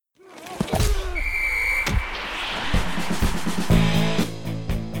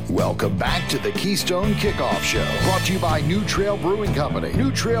Welcome back to the Keystone Kickoff Show, brought to you by New Trail Brewing Company.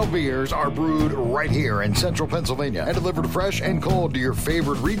 New Trail beers are brewed right here in central Pennsylvania and delivered fresh and cold to your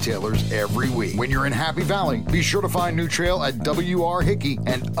favorite retailers every week. When you're in Happy Valley, be sure to find New Trail at W.R. Hickey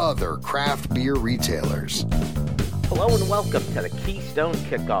and other craft beer retailers. Hello and welcome to the Keystone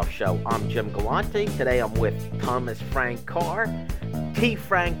Kickoff Show. I'm Jim Galante. Today I'm with Thomas Frank Carr, T.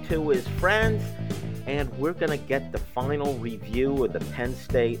 Frank to his friends, and we're going to get the final review of the Penn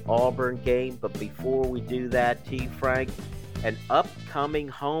State-Auburn game. But before we do that, T. Frank, an upcoming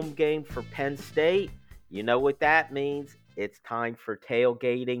home game for Penn State. You know what that means. It's time for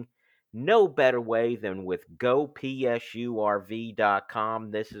tailgating. No better way than with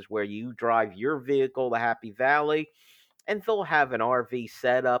GoPSURV.com. This is where you drive your vehicle to Happy Valley, and they'll have an RV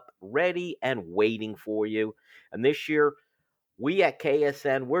set up, ready and waiting for you. And this year, we at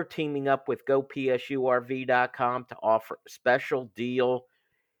KSN, we're teaming up with GoPSURV.com to offer a special deal.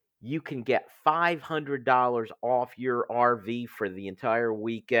 You can get $500 off your RV for the entire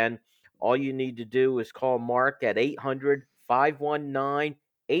weekend. All you need to do is call Mark at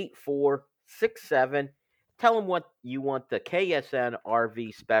 800-519-8467. Tell him what you want, the KSN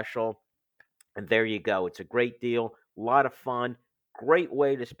RV special, and there you go. It's a great deal, a lot of fun, great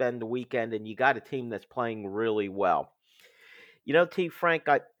way to spend the weekend, and you got a team that's playing really well. You know, T. Frank,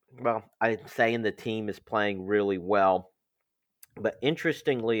 I'm saying the team is playing really well, but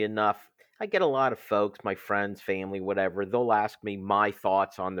interestingly enough, I get a lot of folks, my friends, family, whatever, they'll ask me my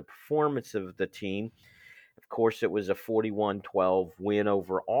thoughts on the performance of the team. Of course, it was a 41-12 win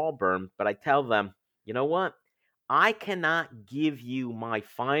over Auburn, but I tell them, you know what? I cannot give you my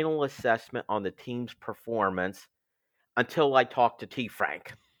final assessment on the team's performance until I talk to T.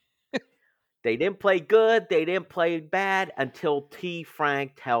 Frank. They didn't play good, they didn't play bad until T.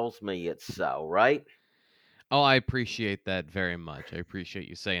 Frank tells me it's so, right? Oh, I appreciate that very much. I appreciate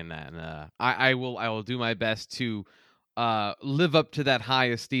you saying that. And I will do my best to live up to that high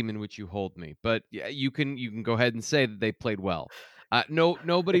esteem in which you hold me. But yeah, you can go ahead and say that they played well.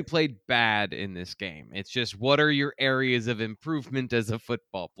 Nobody played bad in this game. It's just, what are your areas of improvement as a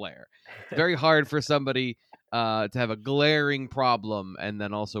football player? It's very hard for somebody to have a glaring problem and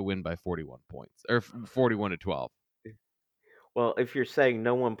then also win by 41 points or 41-12. Well, if you're saying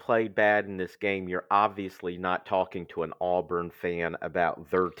no one played bad in this game, you're obviously not talking to an Auburn fan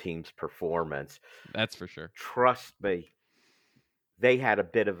about their team's performance. That's for sure. Trust me, they had a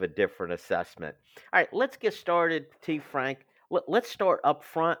bit of a different assessment. All right, let's get started, T. Frank. Let's start up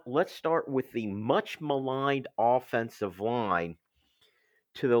front. Let's start with the much maligned offensive line.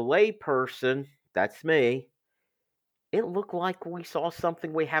 To the layperson, that's me, it looked like we saw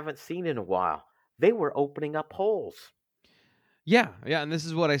something we haven't seen in a while. They were opening up holes. Yeah, and this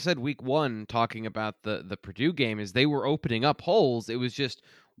is what I said week one, talking about the Purdue game, is they were opening up holes. It was just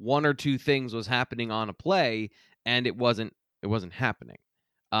one or two things was happening on a play, and it wasn't happening.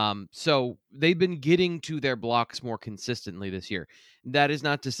 So they've been getting to their blocks more consistently this year. That is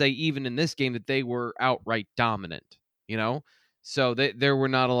not to say even in this game that they were outright dominant, you know? So there were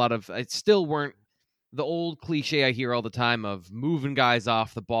not a lot of, it still weren't the old cliche I hear all the time of moving guys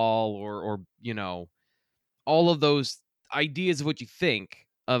off the ball or you know, all of those ideas of what you think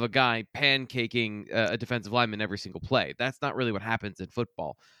of a guy pancaking a defensive lineman every single play. That's not really what happens in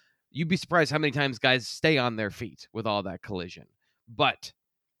football. You'd be surprised how many times guys stay on their feet with all that collision. But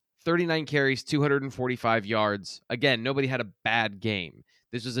 39 carries, 245 yards. Again, nobody had a bad game.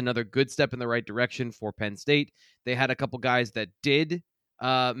 This was another good step in the right direction for Penn State. They had a couple guys that did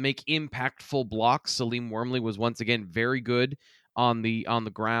make impactful blocks. Salim Wormley was once again very good on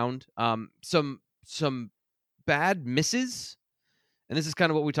the ground. Some bad misses, and this is kind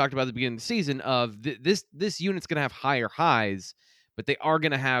of what we talked about at the beginning of the season of this unit's going to have higher highs, but they are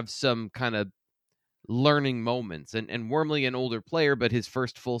going to have some kind of learning moments. And Wormley, an older player, but his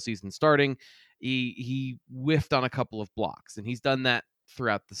first full season starting, he whiffed on a couple of blocks, and he's done that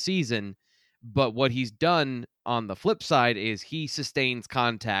throughout the season. But what he's done on the flip side is he sustains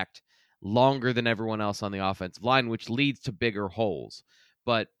contact longer than everyone else on the offensive line, which leads to bigger holes.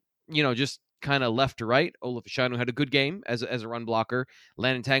 But, you know, just kind of left to right, Olaf Ashanu had a good game as a run blocker.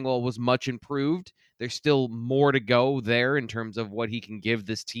 Landon Tangwell was much improved. There's still more to go there in terms of what he can give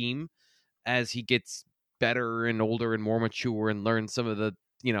this team as he gets better and older and more mature and learns some of the,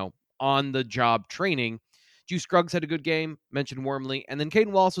 you know, on-the-job training. Juice Scruggs had a good game, mentioned Wormley, and then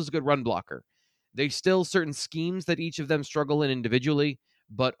Caden Wallace was a good run blocker. There's still certain schemes that each of them struggle in individually,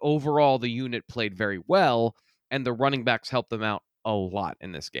 but overall the unit played very well, and the running backs helped them out a lot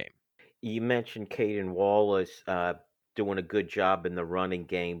in this game. You mentioned Caden Wallace doing a good job in the running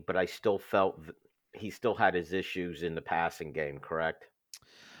game, but I still felt he still had his issues in the passing game, correct?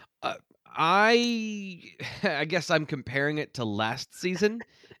 Uh, I I guess I'm comparing it to last season,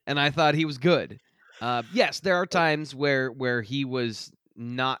 and I thought he was good. Yes, there are times where he was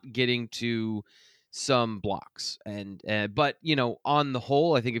not getting to some blocks, and but on the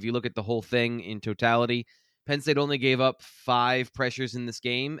whole, I think if you look at the whole thing in totality, Penn State only gave up 5 pressures in this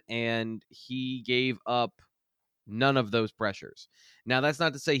game, and he gave up none of those pressures. Now, that's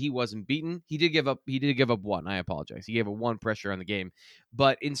not to say he wasn't beaten. He did give up one. I apologize. He gave up one pressure on the game.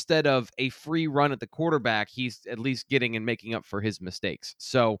 But instead of a free run at the quarterback, he's at least getting and making up for his mistakes.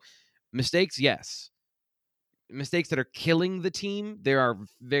 So, mistakes, yes. Mistakes that are killing the team, there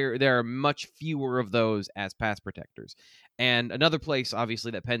are much fewer of those as pass protectors. And another place,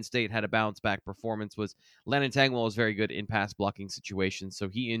 obviously, that Penn State had a bounce back performance was Lennon Tangwell is very good in pass blocking situations, so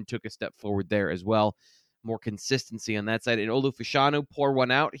he took a step forward there as well. More consistency on that side. And Olu Fashanu, pour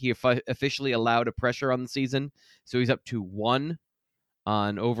one out. He officially allowed a pressure on the season, so he's up to 1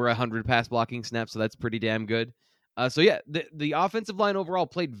 on over 100 pass blocking snaps, so that's pretty damn good. So yeah, the offensive line overall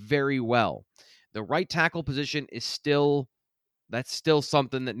played very well. The right tackle position is still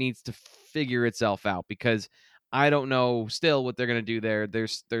something that needs to figure itself out, because I don't know still what they're going to do there.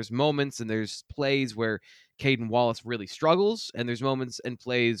 There's moments and there's plays where Caden Wallace really struggles, and there's moments and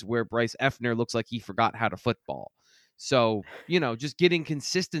plays where Bryce Effner looks like he forgot how to football. So, just getting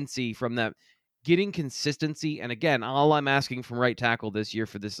consistency from that, and again, all I'm asking from right tackle this year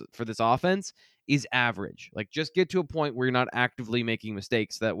for this offense is average. Like, just get to a point where you're not actively making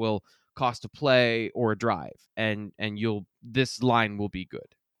mistakes that will cost a play or a drive, and this line will be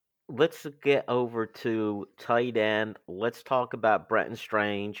good. Let's get over to tight end. Let's talk about Brenton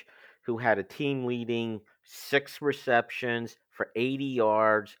Strange, who had a team leading 6 receptions for 80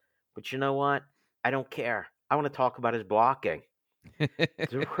 yards. But you know what? I don't care. I want to talk about his blocking.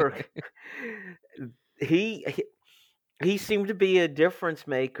 he he seemed to be a difference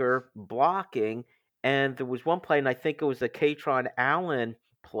maker blocking, and there was one play, and I think it was a Katron Allen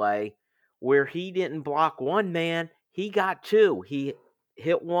play, where he didn't block one man, he got 2. He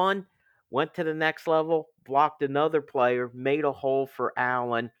hit one, went to the next level, blocked another player, made a hole for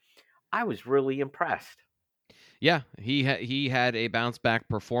Allen. I was really impressed. Yeah, he had a bounce back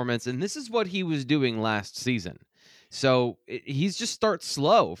performance, and this is what he was doing last season. So he's just starts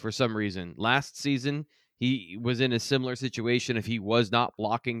slow for some reason. Last season, he was in a similar situation if he was not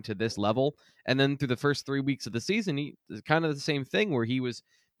blocking to this level. And then through the first 3 weeks of the season, he kind of the same thing where he was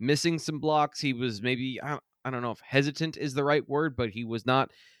missing some blocks. He was maybe, I don't know if hesitant is the right word, but he was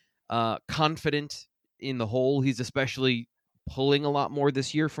not confident in the hole. He's especially pulling a lot more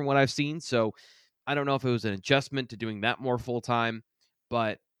this year from what I've seen. So I don't know if it was an adjustment to doing that more full time,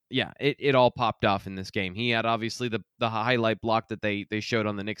 but yeah, it all popped off in this game. He had obviously the highlight block that they showed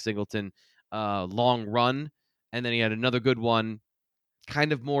on the Nick Singleton long run, and then he had another good one,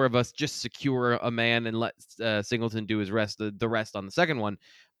 kind of more of us just secure a man and let Singleton do his the rest on the second one.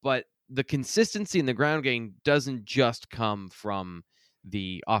 But the consistency in the ground game doesn't just come from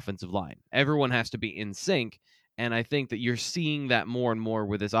the offensive line. Everyone has to be in sync. And I think that you're seeing that more and more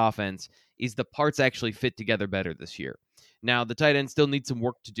with this offense is the parts actually fit together better this year. Now, the tight end still needs some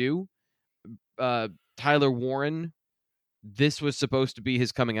work to do. Tyler Warren, this was supposed to be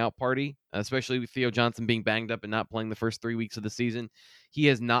his coming out party, especially with Theo Johnson being banged up and not playing the first 3 weeks of the season. He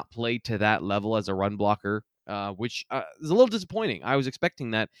has not played to that level as a run blocker, which is a little disappointing. I was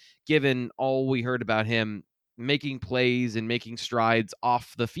expecting that, given all we heard about him making plays and making strides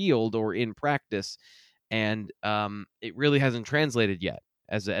off the field or in practice. And it really hasn't translated yet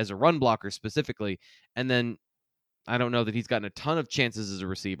as a run blocker specifically. And then I don't know that he's gotten a ton of chances as a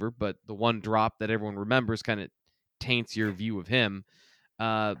receiver, but the one drop that everyone remembers kind of taints your view of him.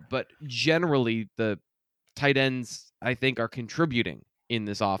 But generally, the tight ends, I think, are contributing in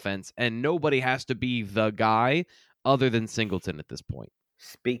this offense, and nobody has to be the guy other than Singleton at this point.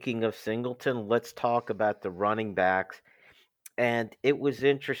 Speaking of Singleton, let's talk about the running backs. And it was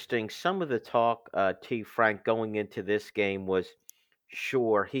interesting. Some of the talk, T. Frank, going into this game was,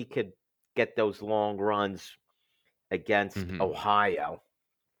 sure, he could get those long runs against Ohio.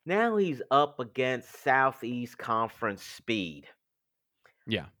 Now he's up against Southeast Conference speed.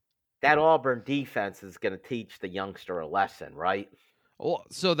 Yeah. That Auburn defense is going to teach the youngster a lesson, right? Well,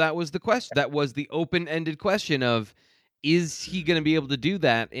 so that was the question. That was the open-ended question of, is he going to be able to do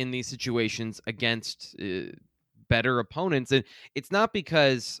that in these situations against better opponents? And it's not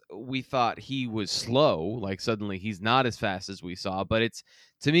because we thought he was slow, like suddenly he's not as fast as we saw, but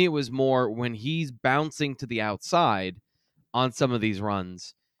to me, it was more when he's bouncing to the outside on some of these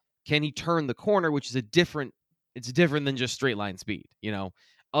runs, can he turn the corner, which is different than just straight line speed.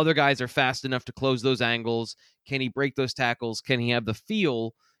 Other guys are fast enough to close those angles. Can he break those tackles? Can he have the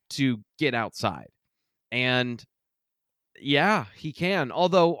feel to get outside. And yeah, he can.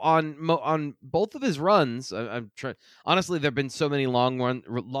 Although on both of his runs, I'm trying. Honestly, there've been so many long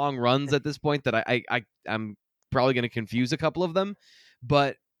runs at this point that I'm probably going to confuse a couple of them.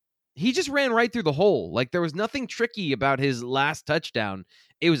 But he just ran right through the hole. Like, there was nothing tricky about his last touchdown.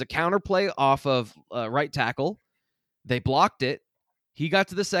 It was a counterplay off of right tackle. They blocked it. He got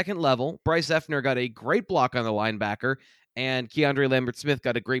to the second level. Bryce Effner got a great block on the linebacker, and Keandre Lambert-Smith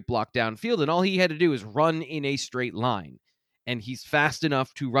got a great block downfield, and all he had to do was run in a straight line. And he's fast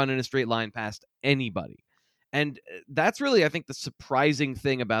enough to run in a straight line past anybody. And that's really, I think, the surprising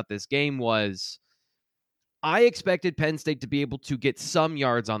thing about this game was I expected Penn State to be able to get some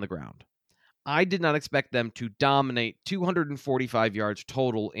yards on the ground. I did not expect them to dominate 245 yards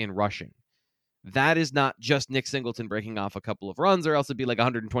total in rushing. That is not just Nick Singleton breaking off a couple of runs, or else it'd be like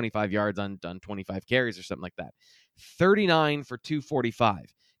 125 yards on 25 carries or something like that. 39 for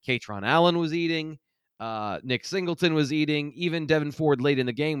 245. Katron Allen was eating. Nick Singleton was eating. Even Devin Ford late in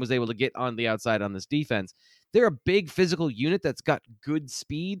the game was able to get on the outside on this defense. They're a big physical unit that's got good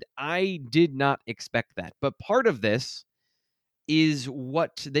speed. I did not expect that. But part of this is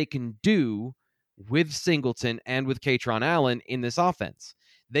what they can do with Singleton and with Katron Allen in this offense.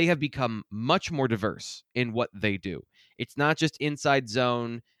 They have become much more diverse in what they do. It's not just inside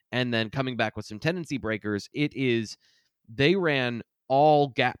zone and then coming back with some tendency breakers. It is, they ran all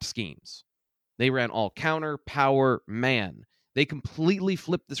gap schemes. They ran all counter, power, man. They completely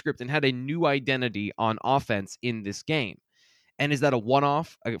flipped the script and had a new identity on offense in this game. And is that a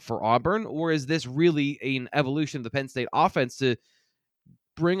one-off for Auburn, or is this really an evolution of the Penn State offense to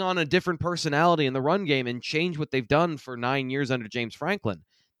bring on a different personality in the run game and change what they've done for 9 years under James Franklin?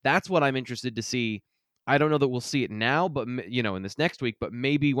 That's what I'm interested to see. I don't know that we'll see it now, but in this next week, but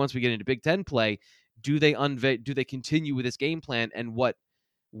maybe once we get into Big Ten play, do they continue with this game plan and what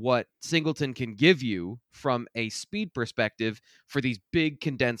Singleton can give you from a speed perspective for these big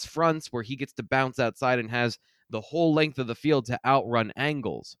condensed fronts where he gets to bounce outside and has the whole length of the field to outrun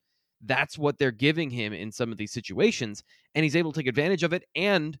angles. That's what they're giving him in some of these situations, and he's able to take advantage of it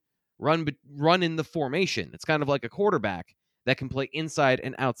and run in the formation. It's kind of like a quarterback that can play inside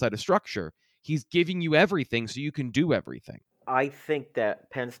and outside of structure. He's giving you everything so you can do everything. I think that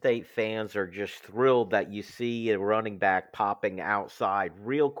Penn State fans are just thrilled that you see a running back popping outside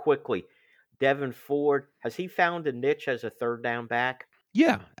real quickly. Devin Ford, has he found a niche as a third down back?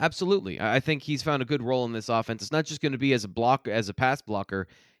 Yeah, absolutely. I think he's found a good role in this offense. It's not just going to be as a pass blocker.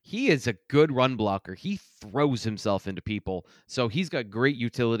 He is a good run blocker. He throws himself into people. So he's got great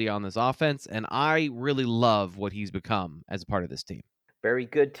utility on this offense, and I really love what he's become as a part of this team. Very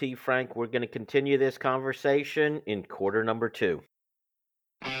good, T. Frank. We're going to continue this conversation in quarter number 2.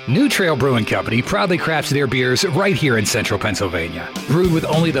 New Trail Brewing Company proudly crafts their beers right here in central Pennsylvania. Brewed with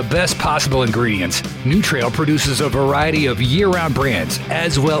only the best possible ingredients, New Trail produces a variety of year-round brands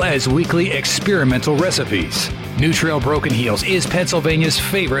as well as weekly experimental recipes. New Trail Broken Heels is Pennsylvania's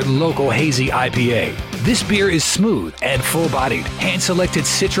favorite local hazy IPA. This beer is smooth and full-bodied. Hand-selected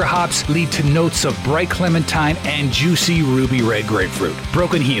Citra hops lead to notes of bright clementine and juicy ruby red grapefruit.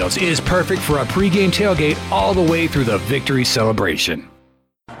 Broken Heels is perfect for a pregame tailgate all the way through the victory celebration.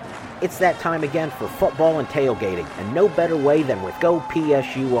 It's that time again for football and tailgating, and no better way than with Go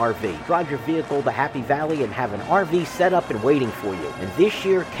PSU RV. Drive your vehicle to Happy Valley and have an RV set up and waiting for you. And this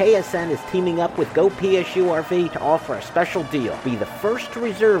year, KSN is teaming up with Go PSU RV to offer a special deal. Be the first to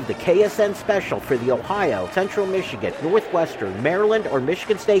reserve the KSN special for the Ohio, Central Michigan, Northwestern, Maryland, or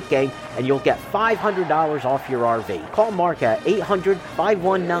Michigan State game, and you'll get $500 off your RV. Call Mark at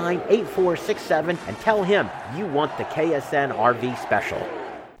 800-519-8467 and tell him you want the KSN RV special.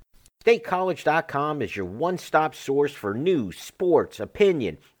 StateCollege.com is your one-stop source for news, sports,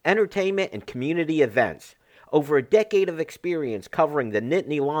 opinion, entertainment, and community events. Over a decade of experience covering the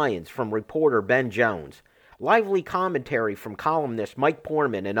Nittany Lions from reporter Ben Jones. Lively commentary from columnist Mike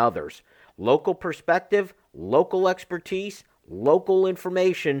Poorman and others. Local perspective, local expertise, local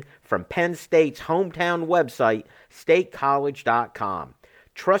information from Penn State's hometown website, StateCollege.com.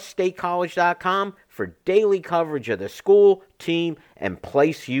 Trust StateCollege.com for daily coverage of the school, team, and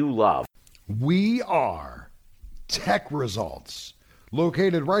place you love. We are Tech Results,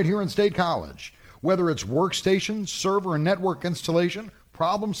 located right here in State College. Whether it's workstation, server and network installation,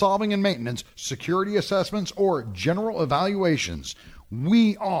 problem solving and maintenance, security assessments, or general evaluations,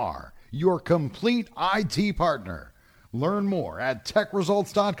 we are your complete IT partner. Learn more at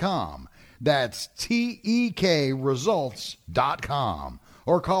techresults.com. That's TEKresults.com.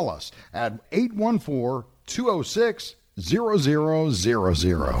 Or call us at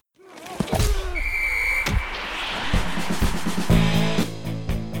 814-206-0000.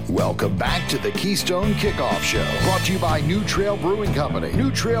 Welcome back to the Keystone Kickoff Show, brought to you by New Trail Brewing Company. New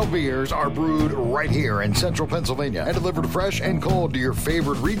Trail beers are brewed right here in central Pennsylvania and delivered fresh and cold to your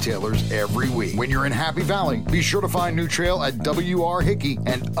favorite retailers every week. When you're in Happy Valley, be sure to find New Trail at W.R. Hickey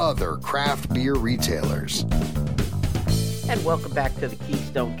and other craft beer retailers. And welcome back to the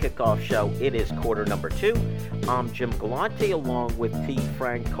Keystone Kickoff Show. It is quarter number 2. I'm Jim Galante along with T.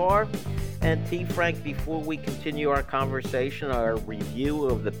 Frank Carr. And T. Frank, before we continue our conversation, our review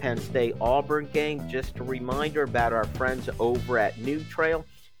of the Penn State-Auburn game, just a reminder about our friends over at New Trail.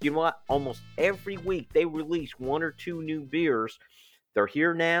 You know what? Almost every week they release 1 or 2 new beers. They're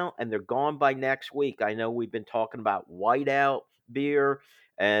here now and they're gone by next week. I know we've been talking about Whiteout beer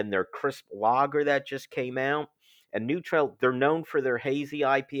and their crisp lager that just came out. And New Trail, they're known for their hazy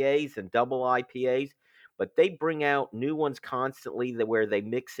IPAs and double IPAs, but they bring out new ones constantly where they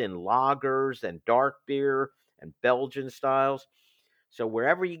mix in lagers and dark beer and Belgian styles. So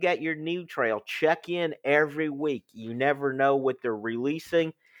wherever you get your New Trail, check in every week. You never know what they're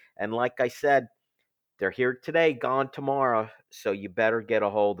releasing. And like I said, they're here today, gone tomorrow, so you better get a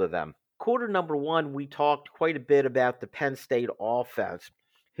hold of them. Quarter number 1, we talked quite a bit about the Penn State offense.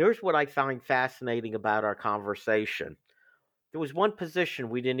 Here's what I find fascinating about our conversation. There was one position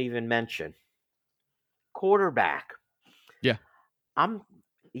we didn't even mention. Quarterback. Yeah.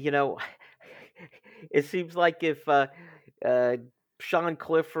 It seems like if Sean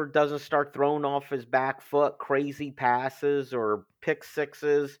Clifford doesn't start throwing off his back foot crazy passes or pick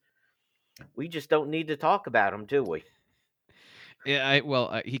sixes, we just don't need to talk about him, do we? Yeah,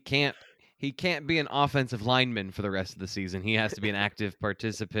 he can't be an offensive lineman for the rest of the season. He has to be an active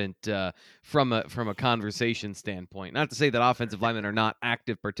participant from a conversation standpoint. Not to say that offensive linemen are not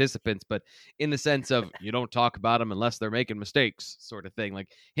active participants, but in the sense of you don't talk about them unless they're making mistakes, sort of thing. Like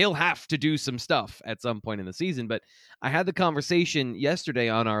he'll have to do some stuff at some point in the season. But I had the conversation yesterday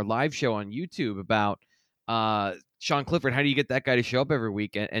on our live show on YouTube about Sean Clifford. How do you get that guy to show up every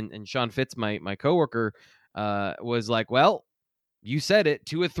week? And Sean Fitz, my coworker, was like, well, you said it,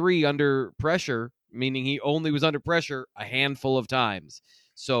 2 or 3 under pressure, meaning he only was under pressure a handful of times.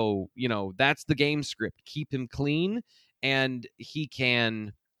 So, that's the game script. Keep him clean, and he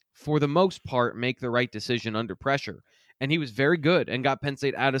can, for the most part, make the right decision under pressure. And he was very good and got Penn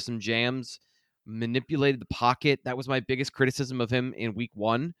State out of some jams, manipulated the pocket. That was my biggest criticism of him in week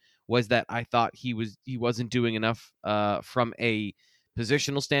 1, was that I thought he wasn't doing enough from a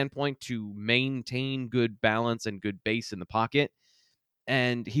positional standpoint to maintain good balance and good base in the pocket.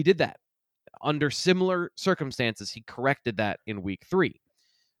 And he did that under similar circumstances. He corrected that in week 3,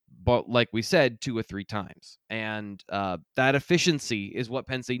 but like we said, 2 or 3 times. And that efficiency is what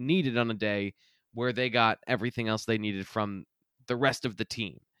Penn State needed on a day where they got everything else they needed from the rest of the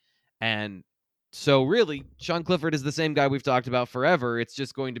team. And so really, Sean Clifford is the same guy we've talked about forever. It's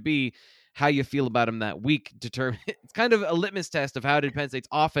just going to be how you feel about him that week. It's kind of a litmus test of how did Penn State's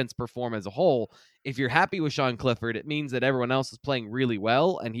offense perform as a whole. If you're happy with Sean Clifford, it means that everyone else is playing really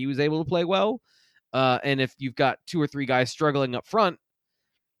well and he was able to play well. And if you've got 2 or 3 guys struggling up front,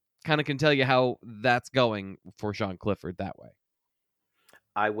 kind of can tell you how that's going for Sean Clifford that way.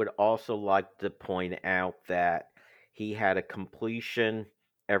 I would also like to point out that he had a completion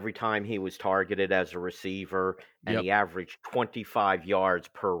every time he was targeted as a receiver, and He averaged 25 yards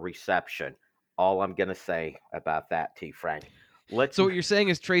per reception. All I'm going to say about that, T. Frank. So what you're saying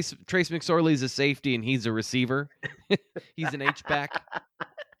is Trace McSorley's a safety and he's a receiver? He's an H-back?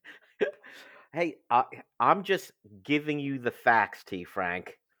 Hey, I'm just giving you the facts, T.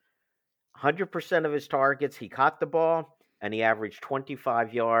 Frank. 100% of his targets, he caught the ball, and he averaged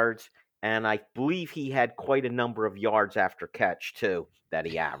 25 yards. And I believe he had quite a number of yards after catch, too, that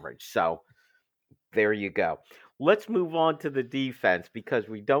he averaged. So there you go. Let's move on to the defense because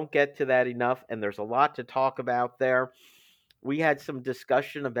we don't get to that enough, and there's a lot to talk about there. We had some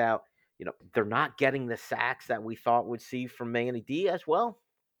discussion about, they're not getting the sacks that we thought we'd see from Manny Diaz. Well,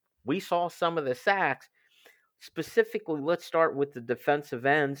 we saw some of the sacks. Specifically, let's start with the defensive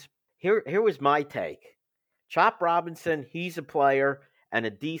ends. Here was my take. Chop Robinson, he's a player. And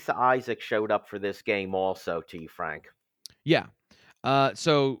Adisa Isaac showed up for this game also, T. Frank. Yeah.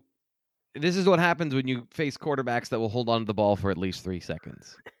 So this is what happens when you face quarterbacks that will hold on to the ball for at least 3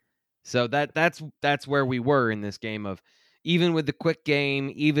 seconds. So that's where we were in this game of even with the quick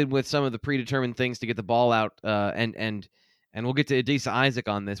game, even with some of the predetermined things to get the ball out, and we'll get to Adisa Isaac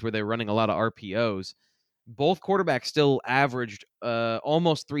on this where they're running a lot of RPOs. Both quarterbacks still averaged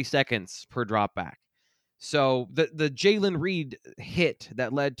almost 3 seconds per drop back. So the Jalen Reed hit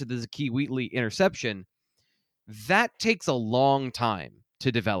that led to the Zakee Wheatley interception, that takes a long time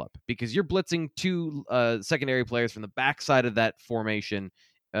to develop because you're blitzing 2 secondary players from the backside of that formation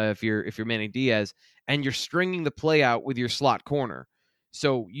if you're Manny Diaz, and you're stringing the play out with your slot corner.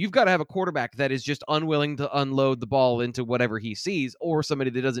 So you've got to have a quarterback that is just unwilling to unload the ball into whatever he sees, or somebody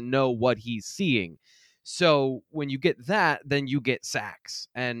that doesn't know what he's seeing. So when you get that, then you get sacks.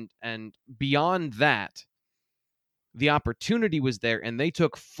 And beyond that, the opportunity was there, and they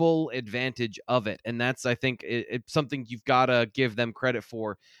took full advantage of it. And that's, I think, it's something you've got to give them credit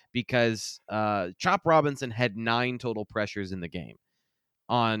for, because Chop Robinson had 9 total pressures in the game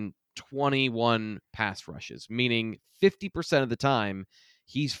on 21 pass rushes, meaning 50% of the time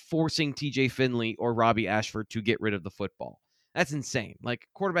he's forcing TJ Finley or Robbie Ashford to get rid of the football. That's insane. Like,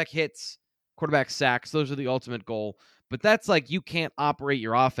 quarterback hits, quarterback sacks, those are the ultimate goal. But that's like, you can't operate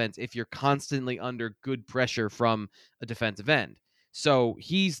your offense if you're constantly under good pressure from a defensive end. So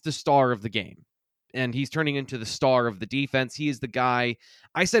he's the star of the game, and he's turning into the star of the defense. He is the guy.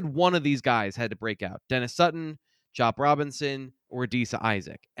 I said one of these guys had to break out. Dennis Sutton, Chop Robinson, or Adisa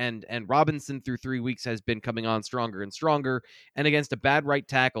Isaac. And Robinson through 3 weeks has been coming on stronger and stronger. And against a bad right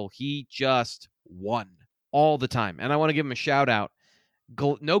tackle, he just won all the time. And I want to give him a shout out.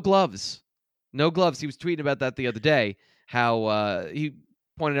 No gloves. No gloves. He was tweeting about that the other day, how he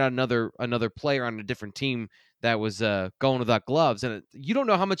pointed out another player on a different team that was going without gloves. And you don't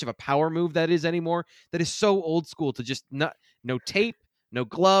know how much of a power move that is anymore. That is so old school, to just no tape, no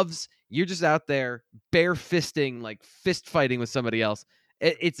gloves. You're just out there bare fisting, like fist fighting with somebody else.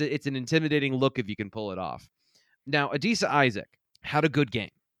 It's an intimidating look if you can pull it off. Now, Adisa Isaac had a good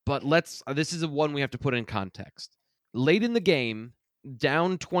game, but this is one we have to put in context. Late in the game,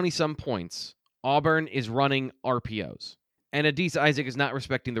 down 20-some points, Auburn is running RPOs, and Adisa Isaac is not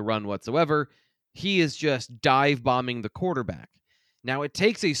respecting the run whatsoever. He is just dive bombing the quarterback. Now, it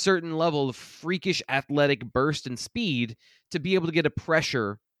takes a certain level of freakish athletic burst and speed to be able to get a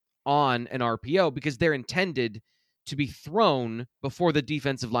pressure on an RPO, because they're intended to be thrown before the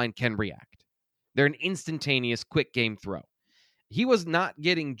defensive line can react. They're an instantaneous, quick game throw. He was not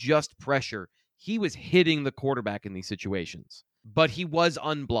getting just pressure. He was hitting the quarterback in these situations, but he was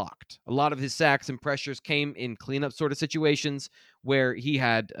unblocked. A lot of his sacks and pressures came in cleanup sort of situations where he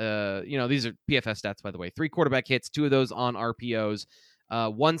had, these are PFF stats, by the way, 3 quarterback hits, 2 of those on RPOs,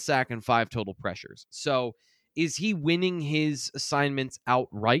 1 sack, and 5 total pressures. So is he winning his assignments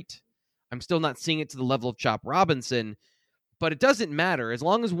outright? I'm still not seeing it to the level of Chop Robinson, but it doesn't matter. As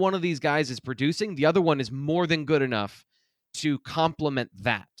long as one of these guys is producing, the other one is more than good enough to complement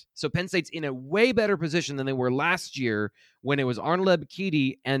that. So Penn State's in a way better position than they were last year, when it was Arnold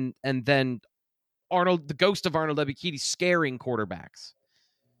Ebiketie and then the ghost of Arnold Ebiketie scaring quarterbacks.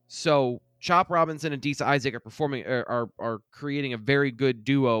 So Chop Robinson and Adisa Isaac are creating a very good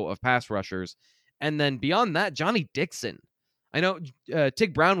duo of pass rushers. And then beyond that, Johnny Dixon. I know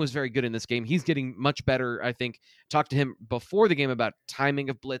Tig Brown was very good in this game. He's getting much better, I think. Talked to him before the game about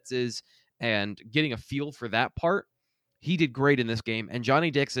timing of blitzes and getting a feel for that part. He did great in this game. And Johnny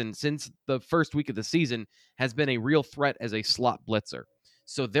Dixon, since the first week of the season, has been a real threat as a slot blitzer.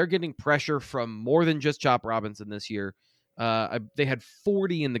 So they're getting pressure from more than just Chop Robinson this year. They had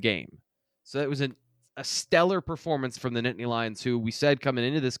 40 in the game. So that was a stellar performance from the Nittany Lions, who we said coming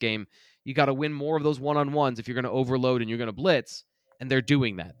into this game, you got to win more of those one-on-ones if you're going to overload and you're going to blitz. And they're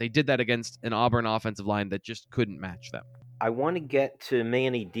doing that. They did that against an Auburn offensive line that just couldn't match them. I want to get to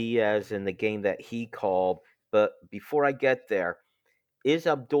Manny Diaz and the game that he called, but before I get there, is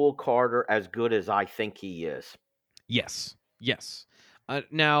Abdul Carter as good as I think he is? Yes.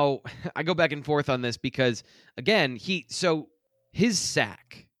 Now, I go back and forth on this because, again, his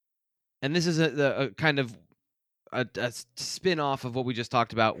sack, and this is a kind of a spin-off of what we just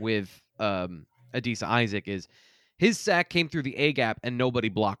talked about with Adisa Isaac, is his sack came through the A-gap and nobody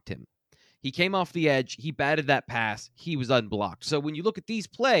blocked him. He came off the edge, he batted that pass, he was unblocked. So when you look at these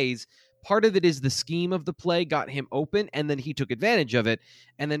plays, part of it is the scheme of the play got him open, and then he took advantage of it.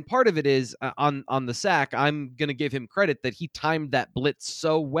 And then part of it is on the sack, I'm going to give him credit that he timed that blitz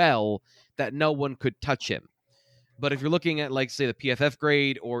so well that no one could touch him. But if you're looking at, like, say, the PFF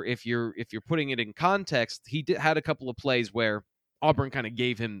grade, or if you're putting it in context, he had a couple of plays where Auburn kind of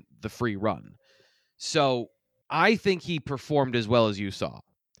gave him the free run. So I think he performed as well as you saw.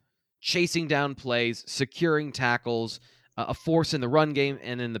 Chasing down plays, securing tackles, a force in the run game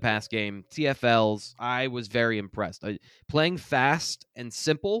and in the pass game. TFLs, I was very impressed. Playing fast and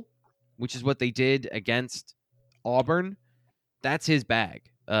simple, which is what they did against Auburn, that's his bag.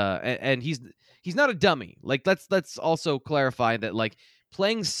 And he's not a dummy. Like, let's also clarify that, like,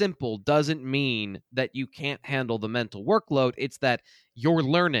 playing simple doesn't mean that you can't handle the mental workload. It's that you're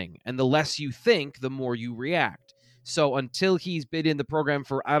learning, and the less you think, the more you react. So until he's been in the program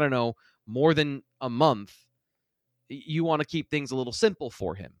for, I don't know, more than a month, you want to keep things a little simple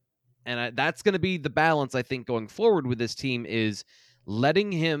for him. And that's going to be the balance, I think, going forward with this team, is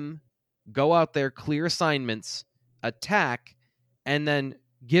letting him go out there, clear assignments, attack, and then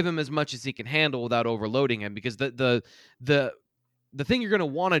give him as much as he can handle without overloading him. Because the thing you're going to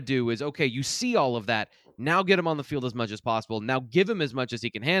want to do is, okay, you see all of that. Now get him on the field as much as possible. Now give him as much as he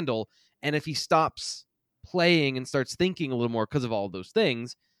can handle. And if he stops playing and starts thinking a little more because of all of those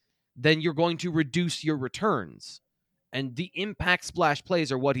things, then you're going to reduce your returns. And the impact splash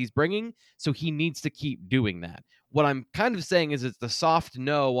plays are what he's bringing, so he needs to keep doing that. What I'm kind of saying is it's the soft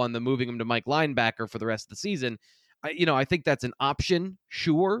no on the moving him to Mike linebacker for the rest of the season. I think that's an option,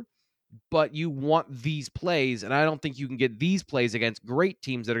 sure, but you want these plays, and I don't think you can get these plays against great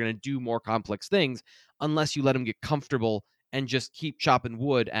teams that are going to do more complex things unless you let him get comfortable and just keep chopping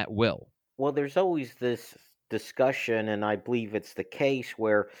wood at will. Well, there's always this discussion, and I believe it's the case,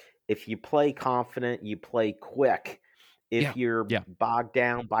 where if you play confident, you play quick. If you're bogged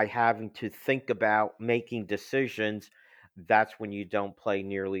down by having to think about making decisions, that's when you don't play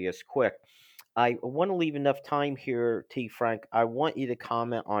nearly as quick. I want to leave enough time here, T. Frank. I want you to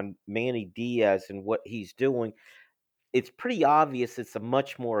comment on Manny Diaz and what he's doing. It's pretty obvious it's a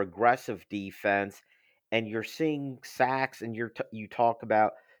much more aggressive defense, and you're seeing sacks, and you talk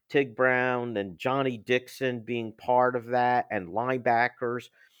about Tig Brown and Johnny Dixon being part of that, and linebackers.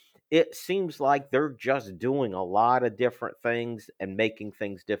 It seems like they're just doing a lot of different things and making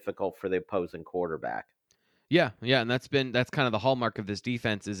things difficult for the opposing quarterback. Yeah, and that's kind of the hallmark of this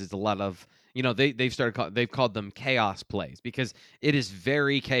defense is a lot of, they've called them chaos plays, because it is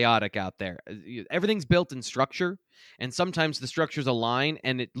very chaotic out there. Everything's built in structure, and sometimes the structures align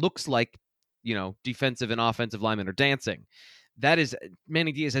and it looks like, defensive and offensive linemen are dancing. That is,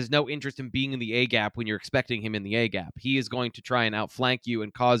 Manny Diaz has no interest in being in the A-gap when you're expecting him in the A-gap. He is going to try and outflank you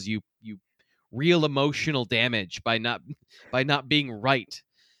and cause you real emotional damage by not being right.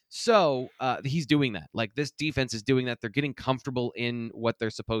 So he's doing that. Like, this defense is doing that. They're getting comfortable in what they're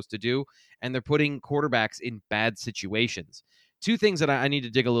supposed to do, and they're putting quarterbacks in bad situations. Two things that I need to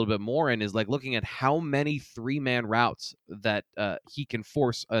dig a little bit more in is like looking at how many 3-man routes that he can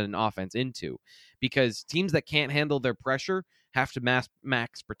force an offense into, because teams that can't handle their pressure have to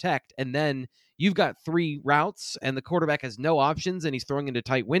max protect, and then you've got 3 routes and the quarterback has no options and he's throwing into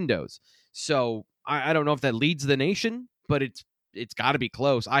tight windows. So I don't know if that leads the nation, but it's got to be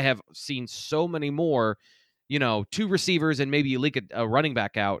close. I have seen so many more, 2 receivers and maybe you leak a running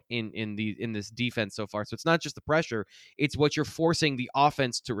back out in this defense so far. So it's not just the pressure, it's what you're forcing the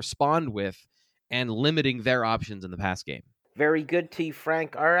offense to respond with and limiting their options in the pass game. Very good, T.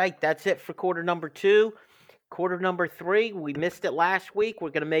 Frank. All right, that's it for quarter number 2. Quarter number 3, we missed it last week. We're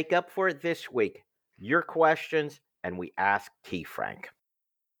going to make up for it this week. Your questions, and we ask T. Frank.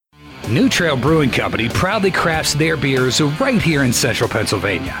 New Trail Brewing Company proudly crafts their beers right here in central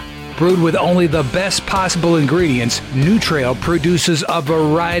Pennsylvania. Brewed with only the best possible ingredients, New Trail produces a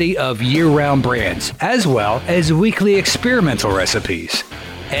variety of year-round brands, as well as weekly experimental recipes.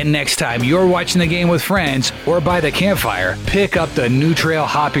 And next time you're watching the game with friends or by the campfire, pick up the New Trail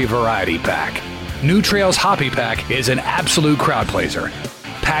Hoppy Variety Pack. New Trail's Hoppy Pack is an absolute crowd pleaser.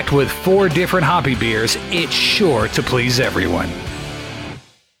 Packed with 4 different hoppy beers, it's sure to please everyone.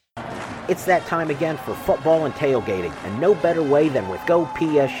 It's that time again for football and tailgating, and no better way than with Go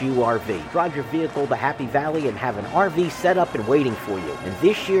PSU RV. Drive your vehicle to Happy Valley and have an RV set up and waiting for you. And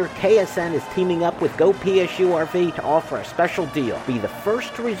this year, KSN is teaming up with Go PSU RV to offer a special deal. Be the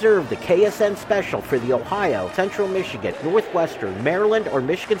first to reserve the KSN special for the Ohio, Central Michigan, Northwestern, Maryland, or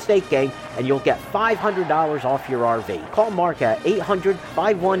Michigan State game, and you'll get $500 off your RV. Call Mark at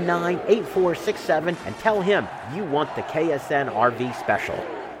 800-519-8467 and tell him you want the KSN RV special.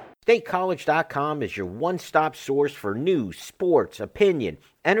 StateCollege.com is your one-stop source for news, sports, opinion,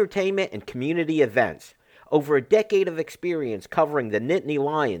 entertainment, and community events. Over a decade of experience covering the Nittany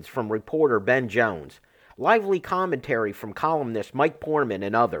Lions from reporter Ben Jones. Lively commentary from columnist Mike Poorman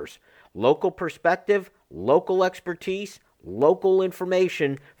and others. Local perspective, local expertise, local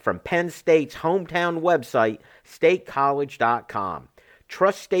information from Penn State's hometown website, StateCollege.com.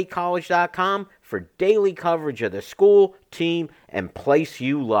 Trust StateCollege.com for daily coverage of the school, team, and place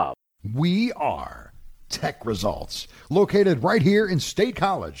you love. We are Tech Results, located right here in State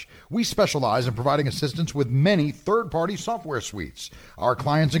College. We specialize in providing assistance with many third-party software suites. Our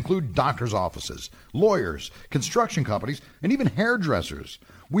clients include doctors' offices, lawyers, construction companies, and even hairdressers.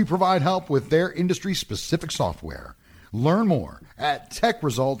 We provide help with their industry-specific software. Learn more at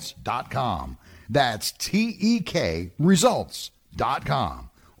techresults.com. That's TEK results.com.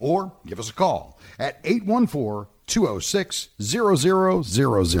 Or give us a call at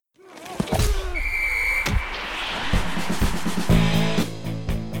 814-206-0000.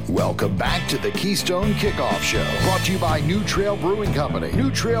 Welcome back to the Keystone Kickoff Show, brought to you by New Trail Brewing Company.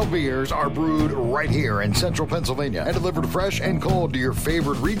 New Trail beers are brewed right here in central Pennsylvania and delivered fresh and cold to your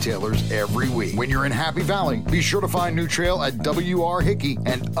favorite retailers every week. When you're in Happy Valley, be sure to find New Trail at W.R. Hickey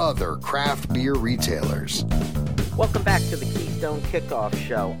and other craft beer retailers. Welcome back to the Keystone Kickoff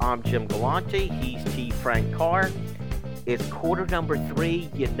Show. I'm Jim Galante. He's T. Frank Carr. It's quarter number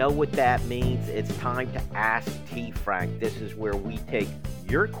 3. You know what that means. It's time to Ask T. Frank. This is where we take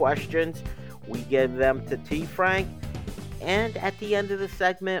your questions, we give them to T. Frank, and at the end of the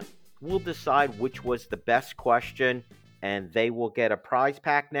segment, we'll decide which was the best question, and they will get a prize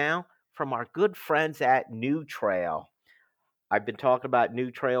pack now from our good friends at New Trail. I've been talking about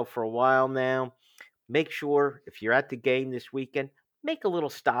New Trail for a while now. Make sure, if you're at the game this weekend, make a little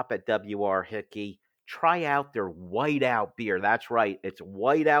stop at W.R. Hickey. Try out their whiteout beer. That's right, it's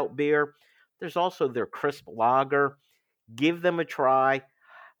whiteout beer. There's also their crisp lager. Give them a try.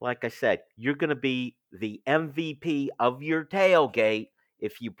 Like I said, you're going to be the MVP of your tailgate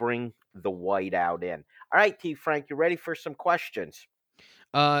if you bring the whiteout in. All right, T. Frank, you ready for some questions?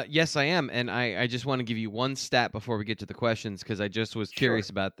 Yes, I am, and I just want to give you one stat before we get to the questions because I just was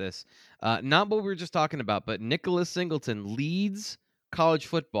curious about this. Not what we were just talking about, but Nicholas Singleton leads college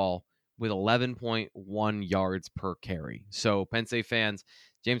football with 11.1 yards per carry. So, Penn State fans,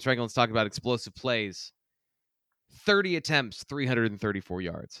 James Franklin's talking about explosive plays. 30 attempts, 334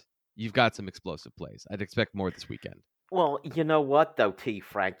 yards. You've got some explosive plays. I'd expect more this weekend. Well, you know what, though, T.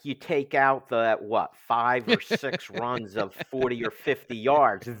 Frank? You take out the, 5 or 6 runs of 40 or 50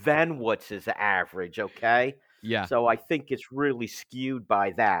 yards. Then what's his average, okay? Yeah. So I think it's really skewed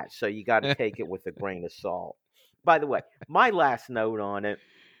by that. So you got to take it with a grain of salt. By the way, my last note on it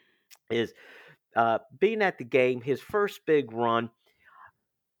is being at the game, his first big run,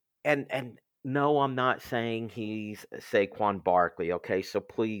 and no, I'm not saying he's Saquon Barkley, okay? So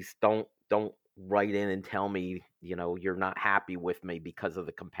please don't write in and tell me, you're not happy with me because of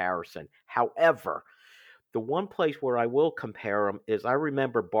the comparison. However, the one place where I will compare him is I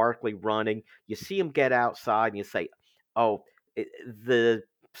remember Barkley running. You see him get outside and you say, oh, the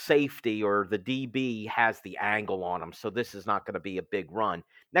safety or the DB has the angle on him, so this is not going to be a big run.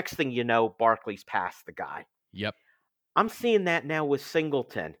 Next thing you know, Barkley's past the guy. Yep. I'm seeing that now with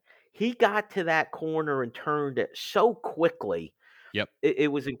Singleton. He got to that corner and turned it so quickly. Yep.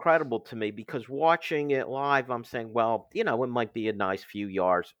 It was incredible to me because watching it live, I'm saying, well, it might be a nice few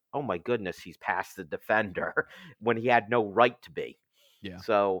yards. Oh, my goodness, he's past the defender when he had no right to be. Yeah.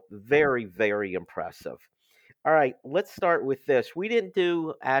 So very, very impressive. All right, let's start with this. We didn't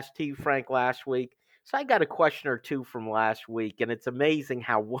do Ask T. Frank last week, so I got a question or two from last week, and it's amazing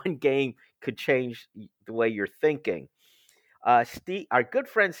how one game could change the way you're thinking. Steve, our good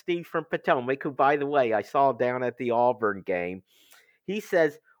friend Steve from Potomac, who, by the way, I saw down at the Auburn game, he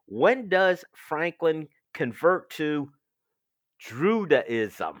says, when does Franklin convert to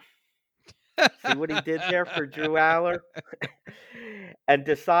Drudaism? See what he did there for Drew Aller? And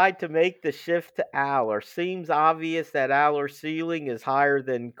decide to make the shift to Aller. Seems obvious that Aller's ceiling is higher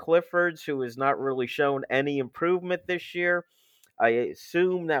than Clifford's, who has not really shown any improvement this year. I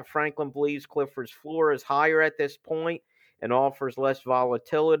assume that Franklin believes Clifford's floor is higher at this point and offers less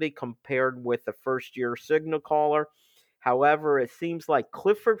volatility compared with the first-year signal caller. However, it seems like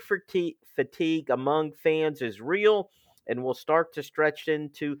Clifford fatigue among fans is real and will start to stretch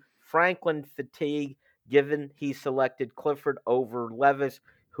into Franklin fatigue, given he selected Clifford over Levis,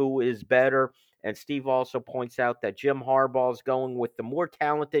 who is better. And Steve also points out that Jim Harbaugh is going with the more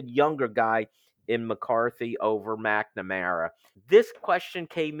talented younger guy in McCarthy over McNamara. This question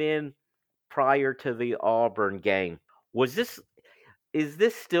came in prior to the Auburn game. Is this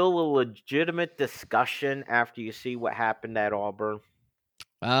still a legitimate discussion after you see what happened at Auburn?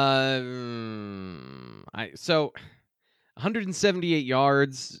 178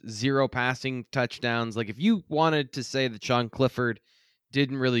 yards, 0 passing touchdowns. Like, if you wanted to say that Sean Clifford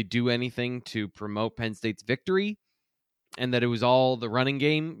didn't really do anything to promote Penn State's victory and that it was all the running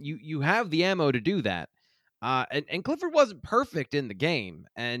game, you have the ammo to do that. And Clifford wasn't perfect in the game,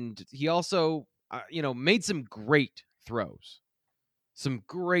 and he also made some great throws. Some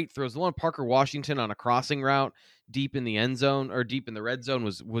great throws. The one Parker Washington on a crossing route deep in the end zone or deep in the red zone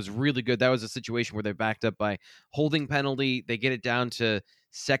was really good. That was a situation where they backed up by holding penalty. They get it down to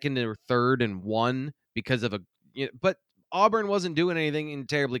 2nd or 3rd and 1 because of but Auburn wasn't doing anything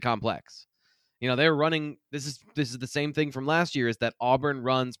terribly complex. They were running. This is the same thing from last year, is that Auburn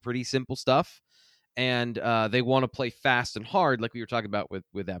runs pretty simple stuff. And they want to play fast and hard, like we were talking about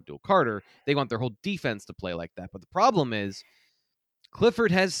with Abdul Carter. They want their whole defense to play like that. But the problem is,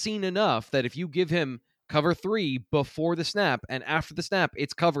 Clifford has seen enough that if you give him cover 3 before the snap, and after the snap,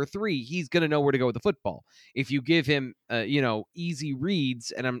 it's cover 3. He's going to know where to go with the football. If you give him, easy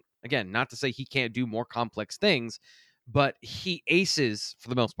reads, and I'm, again, not to say he can't do more complex things, but he aces, for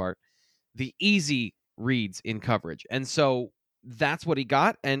the most part, the easy reads in coverage. And so that's what he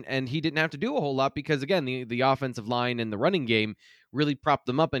got, and he didn't have to do a whole lot because, again, the offensive line and the running game really propped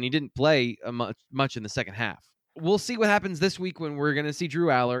them up, and he didn't play much in the second half. We'll see what happens this week when we're going to see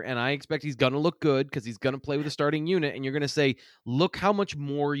Drew Aller, and I expect he's going to look good because he's going to play with a starting unit, and you're going to say, look how much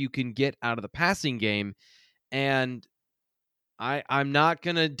more you can get out of the passing game, and I'm not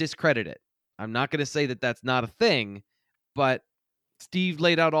going to discredit it. I'm not going to say that that's not a thing, but Steve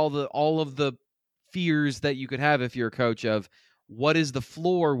laid out all of the fears that you could have if you're a coach of what is the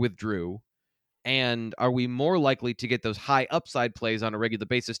floor with Drew, and are we more likely to get those high upside plays on a regular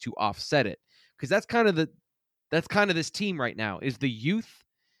basis to offset it? Because that's kind of this team right now, is the youth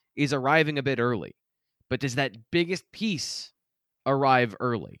is arriving a bit early. But does that biggest piece arrive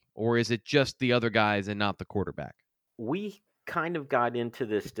early? Or is it just the other guys and not the quarterback? We kind of got into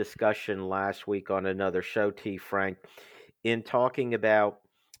this discussion last week on another show, T. Frank, in talking about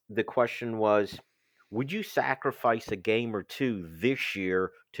the question was, would you sacrifice a game or two this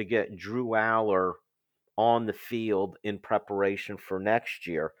year to get Drew Aller on the field in preparation for next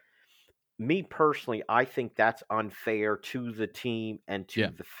year? Me personally, I think that's unfair to the team and to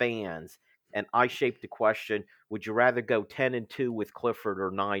the fans. And I shaped the question: would you rather go 10-2 with Clifford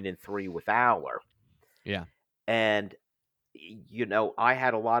or 9-3 with Aller? Yeah. And I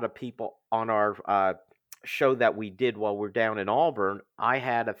had a lot of people on our show that we did while we're down in Auburn. I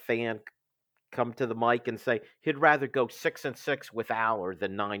had a fan come to the mic and say he'd rather go 6-6 with Aller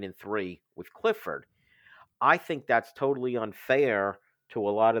than 9-3 with Clifford. I think that's totally unfair to a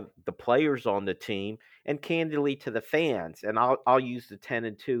lot of the players on the team and candidly to the fans. And I'll use the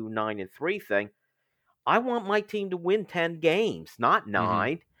 10-2, 9-3 thing. I want my team to win 10 games, not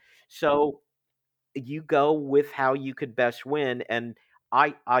 9. Mm-hmm. So you go with how you could best win. And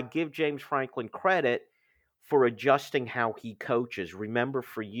I give James Franklin credit for adjusting how he coaches. Remember,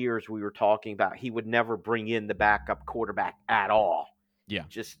 for years we were talking about he would never bring in the backup quarterback at all. Yeah.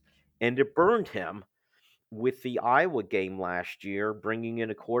 And it burned him with the Iowa game last year, bringing in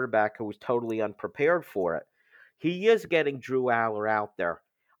a quarterback who was totally unprepared for it. He is getting Drew Aller out there.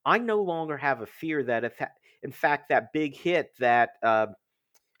 I no longer have a fear that if, in fact, that big hit that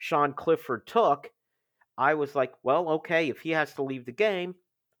Sean Clifford took, I was like, well, okay, if he has to leave the game,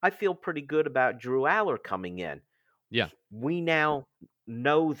 I feel pretty good about Drew Aller coming in. Yeah. We now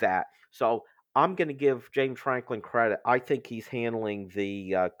know that. So I'm going to give James Franklin credit. I think he's handling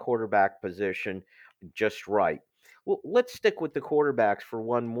the quarterback position just right. Well, let's stick with the quarterbacks for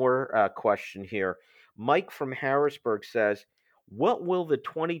one more question here. Mike from Harrisburg says, what will the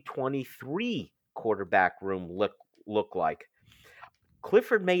 2023 quarterback room look like?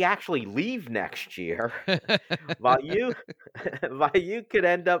 Clifford may actually leave next year, while you could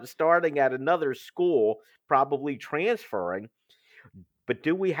end up starting at another school, probably transferring. But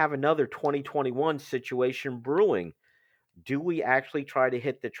do we have another 2021 situation brewing? Do we actually try to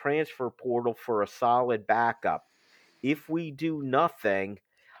hit the transfer portal for a solid backup? If we do nothing,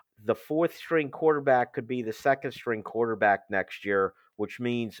 the fourth string quarterback could be the second string quarterback next year, which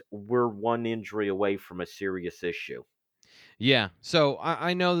means we're one injury away from a serious issue. Yeah, so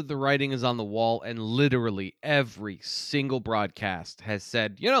I know that the writing is on the wall, and literally every single broadcast has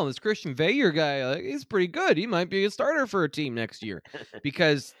said, this Christian Veilleux guy, he's pretty good. He might be a starter for a team next year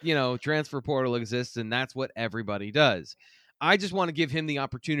because, transfer portal exists, and that's what everybody does. I just want to give him the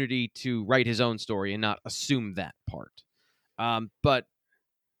opportunity to write his own story and not assume that part. But,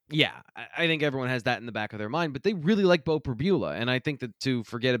 yeah, I think everyone has that in the back of their mind, but they really like Beau Pribula, and I think that to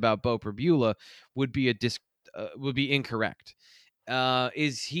forget about Beau Pribula would be would be incorrect.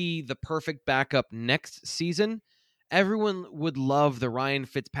 Is he the perfect backup next season? Everyone would love the Ryan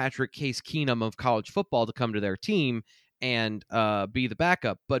Fitzpatrick, Case Keenum of college football to come to their team and be the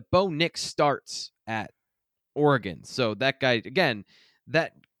backup. But Bo Nix starts at Oregon. So that guy, again,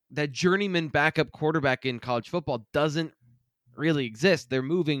 that journeyman backup quarterback in college football doesn't really exist. They're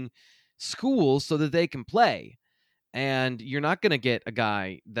moving schools so that they can play. And you're not going to get a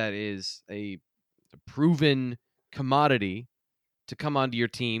guy that is a proven commodity to come onto your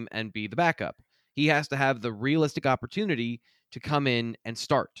team and be the backup. He has to have the realistic opportunity to come in and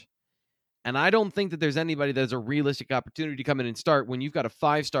start. And I don't think that there's anybody that has a realistic opportunity to come in and start when you've got a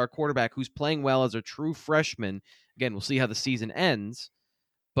 5-star quarterback who's playing well as a true freshman. Again, we'll see how the season ends.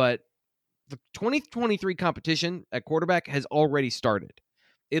 But the 2023 competition at quarterback has already started.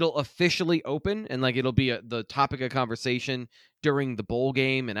 it'll officially open and like it'll be the topic of conversation during the bowl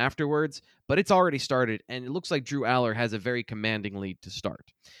game and afterwards, but it's already started, and it looks like Drew Aller has a very commanding lead to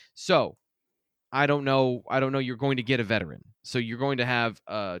start. So I don't know. You're going to get a veteran. So you're going to have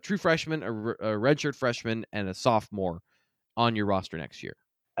a true freshman, a redshirt freshman, and a sophomore on your roster next year.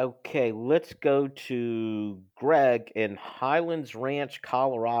 Okay, let's go to Greg in Highlands Ranch,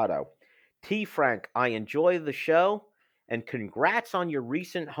 Colorado. T. Frank, I enjoy the show, and congrats on your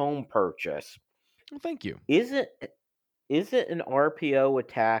recent home purchase. Well, thank you. Is it an RPO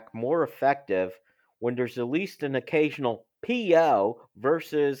attack more effective when there's at least an occasional PO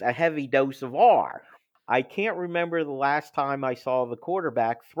versus a heavy dose of R? I can't remember the last time I saw the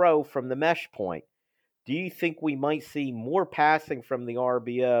quarterback throw from the mesh point. Do you think we might see more passing from the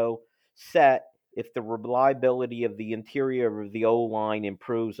RBO set if the reliability of the interior of the O-line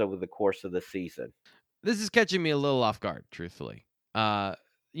improves over the course of the season? This is catching me a little off guard, truthfully.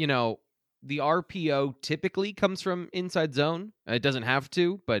 The RPO typically comes from inside zone. It doesn't have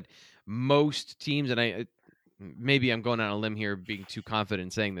to, but most teams, and maybe I'm going on a limb here being too confident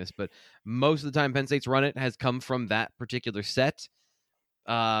in saying this, but most of the time Penn State's run it has come from that particular set.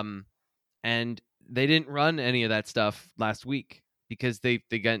 And they didn't run any of that stuff last week because they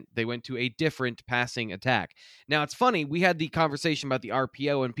went to a different passing attack. Now, it's funny. We had the conversation about the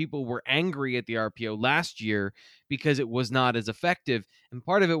RPO, and people were angry at the RPO last year because it was not as effective. And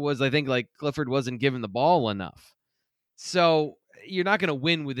part of it was, I think, like Clifford wasn't given the ball enough. So you're not going to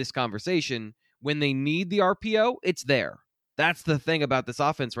win with this conversation. When they need the RPO, it's there. That's the thing about this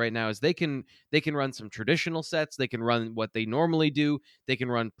offense right now is they can run some traditional sets. They can run what they normally do. They can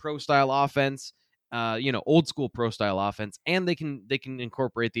run pro style offense. Old school pro style offense, and they can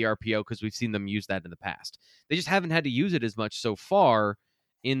incorporate the RPO because we've seen them use that in the past. They just haven't had to use it as much so far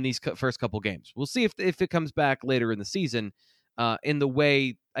in these first couple games. We'll see if it comes back later in the season in the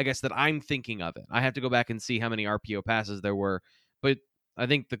way, I guess, that I'm thinking of it. I have to go back and see how many RPO passes there were, but I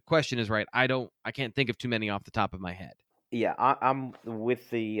think the question is right. I can't think of too many off the top of my head. Yeah, I'm with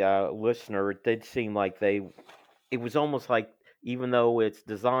the listener. It did seem like it was almost like, even though it's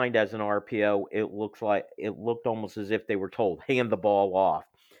designed as an RPO, it looked almost as if they were told, hand the ball off.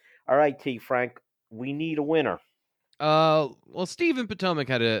 All right, T. Frank, we need a winner. Well, Steve in Potomac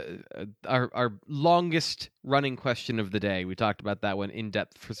had our longest running question of the day. We talked about that one in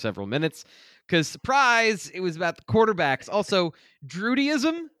depth for several minutes because, surprise, it was about the quarterbacks. Also,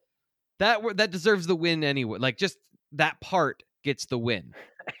 Drudyism, that deserves the win anyway. Like, just that part gets the win.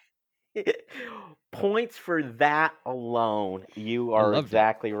 Points for that alone. You are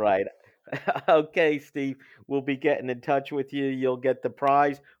exactly right. Okay, Steve, we'll be getting in touch with you. You'll get the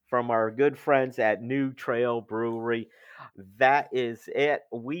prize from our good friends at New Trail Brewery. That is it.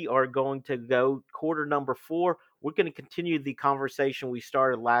 We are going to go quarter number 4. We're going to continue the conversation we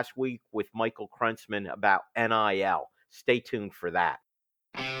started last week with Michael Krentzman about NIL. Stay tuned for that.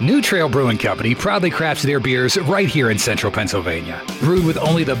 New Trail Brewing Company proudly crafts their beers right here in central Pennsylvania. Brewed with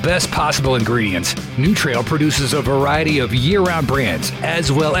only the best possible ingredients, New Trail produces a variety of year-round brands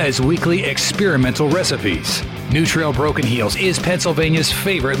as well as weekly experimental recipes. New Trail Broken Heels is Pennsylvania's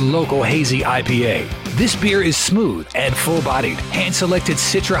favorite local hazy IPA. This beer is smooth and full-bodied. Hand-selected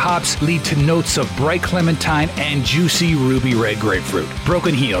Citra hops lead to notes of bright clementine and juicy ruby red grapefruit.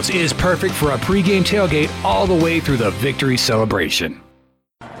 Broken Heels is perfect for a pregame tailgate all the way through the victory celebration.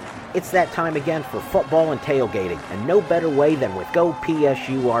 It's that time again for football and tailgating, and no better way than with Go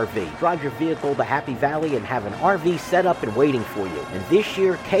PSU RV. Drive your vehicle to Happy Valley and have an RV set up and waiting for you. And this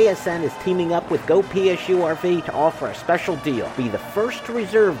year, KSN is teaming up with Go PSU RV to offer a special deal. Be the first to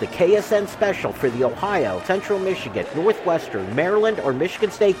reserve the KSN special for the Ohio, Central Michigan, Northwestern, Maryland, or Michigan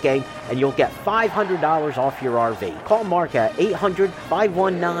State game, and you'll get $500 off your RV. Call Mark at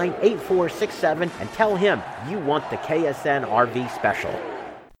 800-519-8467 and tell him you want the KSN RV special.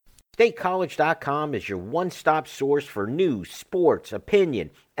 StateCollege.com is your one-stop source for news, sports,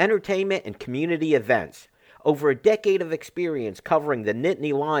 opinion, entertainment, and community events. Over a decade of experience covering the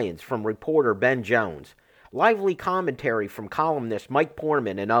Nittany Lions from reporter Ben Jones. Lively commentary from columnist Mike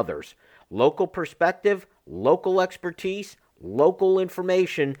Poorman and others. Local perspective, local expertise, local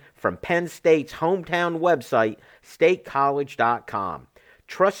information from Penn State's hometown website, StateCollege.com.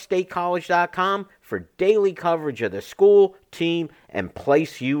 Trust StateCollege.com for daily coverage of the school, team, and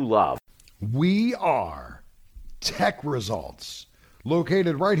place you love. We are Tech Results,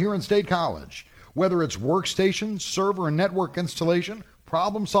 located right here in State College. Whether it's workstation, server, and network installation,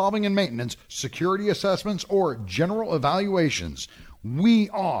 problem solving and maintenance, security assessments, or general evaluations, we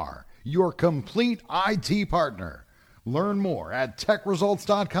are your complete IT partner. Learn more at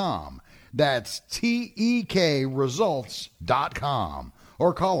techresults.com. That's TEK results.com.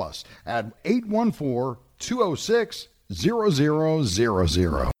 or call us at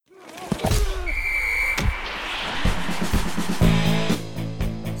 814-206-0000.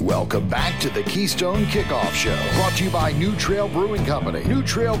 Welcome back to the Keystone Kickoff Show, brought to you by New Trail Brewing Company. New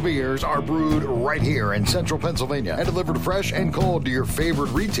Trail beers are brewed right here in central Pennsylvania and delivered fresh and cold to your favorite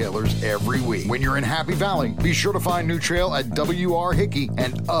retailers every week. When you're in Happy Valley, be sure to find New Trail at W.R. Hickey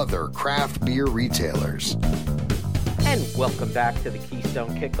and other craft beer retailers. And welcome back to the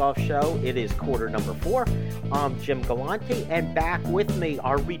Keystone Kickoff Show. It is quarter number 4. I'm Jim Galante, and back with me,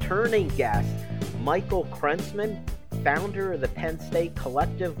 our returning guest, Michael Krentzman, founder of the Penn State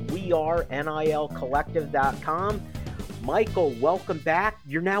Collective. We are NILcollective.com. Michael, welcome back.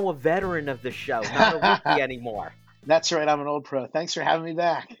 You're now a veteran of the show, not a rookie anymore. That's right. I'm an old pro. Thanks for having me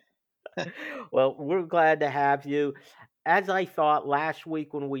back. Well, we're glad to have you. As I thought last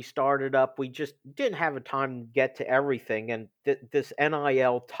week when we started up, we just didn't have a time to get to everything. And this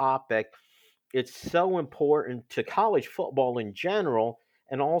NIL topic, it's so important to college football in general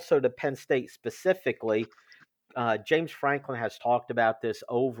and also to Penn State specifically. James Franklin has talked about this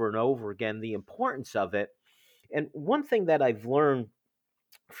over and over again, the importance of it. And one thing that I've learned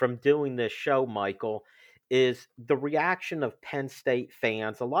from doing this show, Michael, is the reaction of Penn State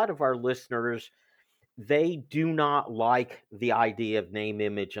fans. A lot of our listeners, they do not like the idea of name,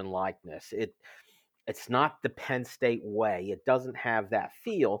 image, and likeness. It's not the Penn State way. It doesn't have that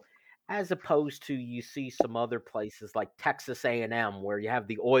feel, as opposed to you see some other places like Texas A&M where you have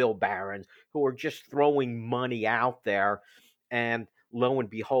the oil barons who are just throwing money out there. And lo and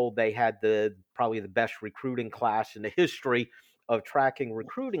behold, they had probably the best recruiting class in the history of tracking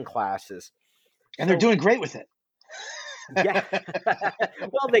recruiting classes. And they're doing great with it. Yeah.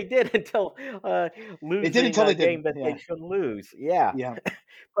 Well, they did until losing a game that they shouldn't lose. Yeah.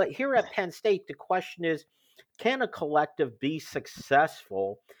 But here at Penn State, the question is, can a collective be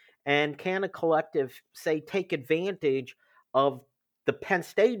successful? And can a collective, say, take advantage of the Penn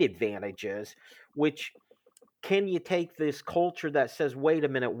State advantages, which can you take this culture that says, wait a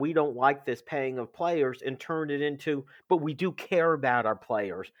minute, we don't like this paying of players, and turn it into, but we do care about our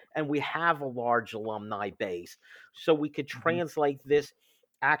players and we have a large alumni base. So we could translate this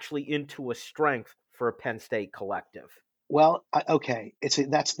actually into a strength for a Penn State collective. Well, okay.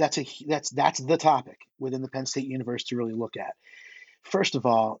 That's the topic within the Penn State universe to really look at. First of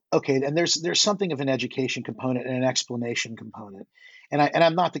all, okay, and there's something of an education component and an explanation component, and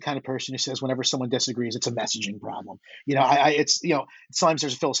I'm not the kind of person who says whenever someone disagrees, it's a messaging problem. Sometimes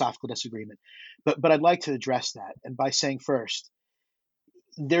there's a philosophical disagreement, but I'd like to address that, and by saying first,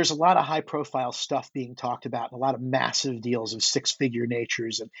 there's a lot of high profile stuff being talked about, and a lot of massive deals of 6-figure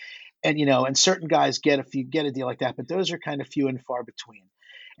natures, and certain guys get a deal like that, but those are kind of few and far between,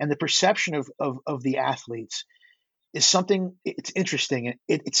 and the perception of the athletes is something. It's interesting.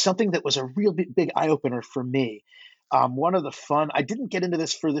 It's something that was a real big eye opener for me. One of the fun, I didn't get into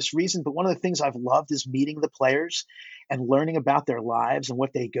this for this reason, but one of the things I've loved is meeting the players and learning about their lives and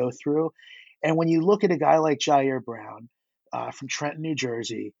what they go through. And when you look at a guy like Jair Brown from Trenton, New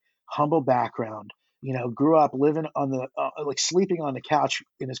Jersey, humble background, grew up living on sleeping on the couch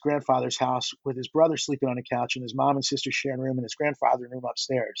in his grandfather's house with his brother sleeping on the couch and his mom and sister sharing a room and his grandfather in a room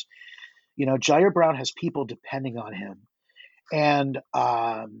upstairs. Jair Brown has people depending on him, and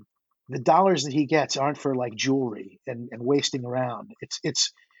the dollars that he gets aren't for like jewelry and wasting around.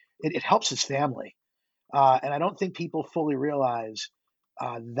 It helps his family, and I don't think people fully realize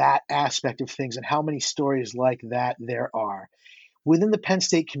that aspect of things and how many stories like that there are within the Penn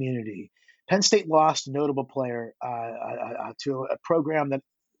State community. Penn State lost a notable player to a program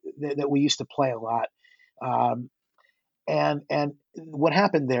that we used to play a lot, and what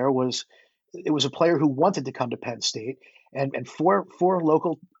happened there was, it was a player who wanted to come to Penn State, and four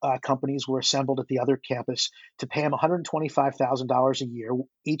local companies were assembled at the other campus to pay him $125,000 a year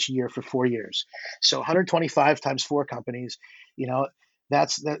each year for 4 years. So 125 times 4 companies,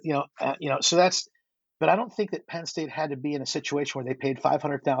 that's that. So that's. But I don't think that Penn State had to be in a situation where they paid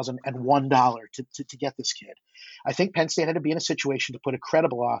 $500,001 to get this kid. I think Penn State had to be in a situation to put a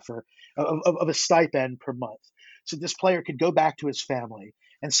credible offer of a stipend per month, so this player could go back to his family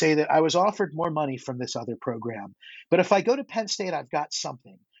and say that I was offered more money from this other program, but if I go to Penn State, I've got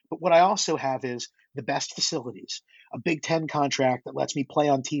something. But what I also have is the best facilities, a Big Ten contract that lets me play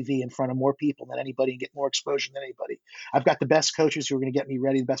on TV in front of more people than anybody and get more exposure than anybody. I've got the best coaches who are going to get me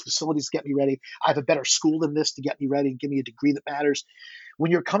ready, the best facilities to get me ready. I have a better school than this to get me ready and give me a degree that matters.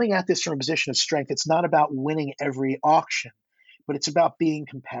 When you're coming at this from a position of strength, it's not about winning every auction, but it's about being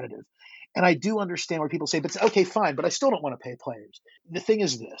competitive. And I do understand where people say, but okay, fine, but I still don't want to pay players. The thing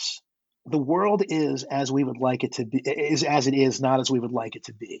is this. the world is as we would like it to be, is as it is, not as we would like it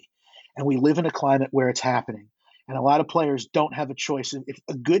to be. And we live in a climate where it's happening. And a lot of players don't have a choice. If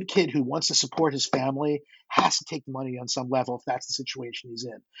a good kid who wants to support his family has to take the money on some level if that's the situation he's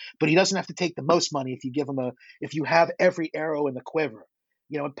in. But he doesn't have to take the most money if you give him if you have every arrow in the quiver.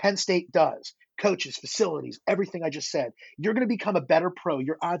 And Penn State does. Coaches, facilities, everything I just said. You're going to become a better pro.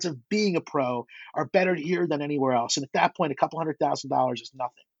 Your odds of being a pro are better here than anywhere else. And at that point, a couple $100,000 is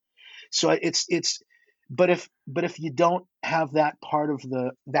nothing. So but if you don't have that part of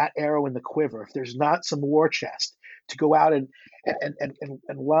that arrow in the quiver, if there's not some war chest to go out and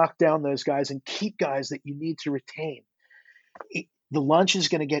lock down those guys and keep guys that you need to retain, the lunch is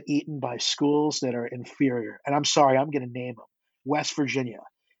going to get eaten by schools that are inferior. And I'm sorry, I'm going to name them: West Virginia,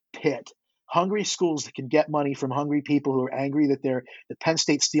 Pitt, hungry schools that can get money from hungry people who are angry that Penn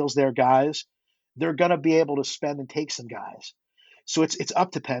State steals their guys. They're going to be able to spend and take some guys. So it's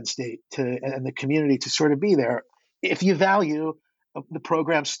up to Penn State and the community to sort of be there if you value the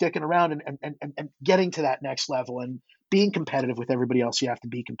program sticking around and getting to that next level and being competitive with everybody else you have to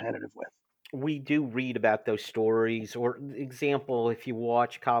be competitive with. We do read about those stories. Or example, if you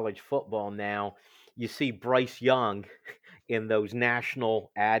watch college football now, you see Bryce Young in those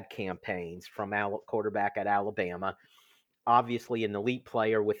national ad campaigns from quarterback at Alabama, obviously an elite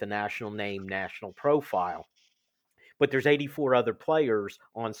player with a national name, national profile. But there's 84 other players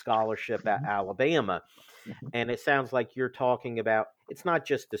on scholarship at Alabama. And it sounds like you're talking about, it's not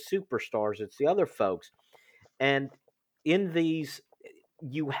just the superstars, it's the other folks. And in these,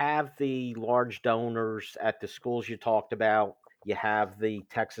 you have the large donors at the schools you talked about. You have the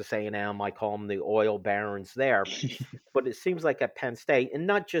Texas A&M, I call them the oil barons there. But it seems like at Penn State, and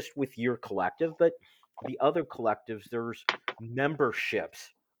not just with your collective, but the other collectives, there's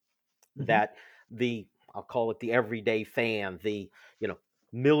memberships that I'll call it the everyday fan, the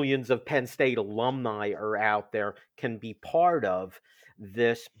millions of Penn State alumni are out there, can be part of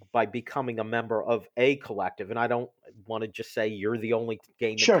this by becoming a member of a collective. And I don't want to just say you're the only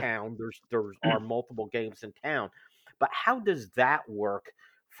game Sure. in town. There are multiple games in town. But how does that work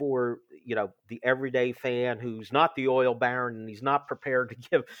for the everyday fan who's not the oil baron and he's not prepared to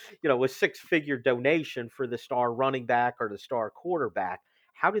give a six-figure donation for the star running back or the star quarterback?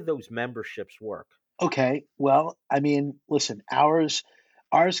 How do those memberships work? Okay, well, I mean, listen, ours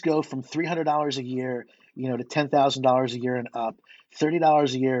go from $300 a year, to $10,000 a year and up.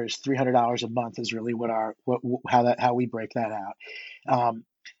 $30 a year is $300 a month is really how we break that out. And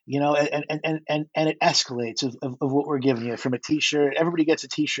it escalates of what we're giving you, from a T-shirt. Everybody gets a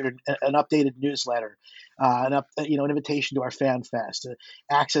T-shirt, an updated newsletter, an invitation to our fan fest,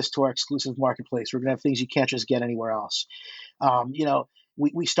 access to our exclusive marketplace. We're gonna have things you can't just get anywhere else.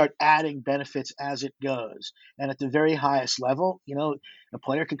 We start adding benefits as it goes. And at the very highest level, a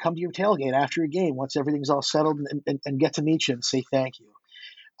player could come to your tailgate after a game once everything's all settled and get to meet you and say thank you.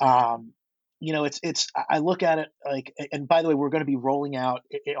 I look at it like, and by the way, we're going to be rolling out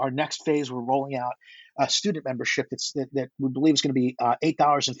our next phase. We're rolling out a student membership that we believe is going to be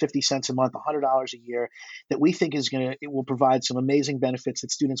 $8.50 a month, $100 a year, that we think it will provide some amazing benefits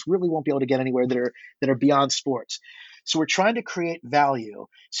that students really won't be able to get anywhere that are beyond sports. So we're trying to create value.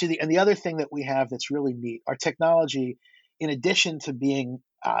 And the other thing that we have that's really neat, our technology, in addition to being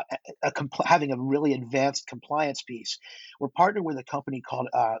having a really advanced compliance piece, we're partnered with a company called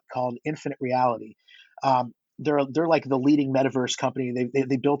Infinite Reality. They're like the leading metaverse company.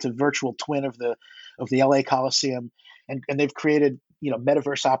 They built a virtual twin of the LA Coliseum, and they've created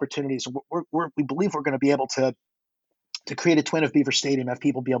metaverse opportunities. We believe we're going to be able to create a twin of Beaver Stadium, have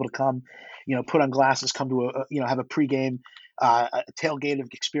people be able to come, put on glasses, come to have a pregame, a tailgate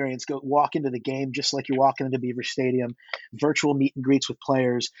experience, go walk into the game just like you're walking into Beaver Stadium, virtual meet and greets with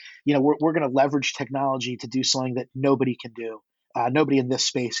players. We're going to leverage technology to do something that nobody can do. Nobody in this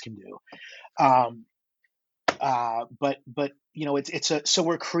space can do. So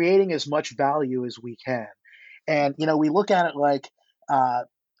we're creating as much value as we can. And, we look at it like,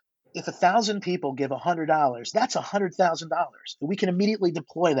 if 1,000 people give $100, that's $100,000. We can immediately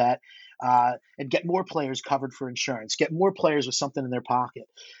deploy that and get more players covered for insurance, get more players with something in their pocket.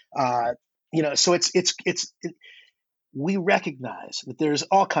 So we recognize that there's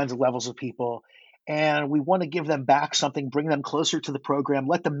all kinds of levels of people, and we want to give them back something, bring them closer to the program,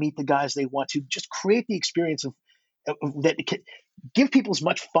 let them meet the guys they want to, just create the experience of that. Give people as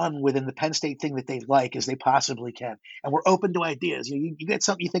much fun within the Penn State thing that they like as they possibly can. And we're open to ideas. You get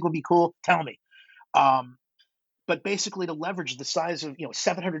something you think would be cool, tell me. But basically to leverage the size of,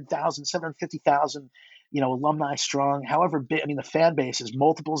 700,000, 750,000 alumni strong, however big. I mean, the fan base is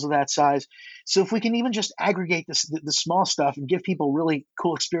multiples of that size. So if we can even just aggregate the small stuff and give people really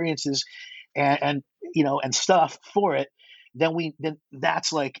cool experiences and stuff for it, then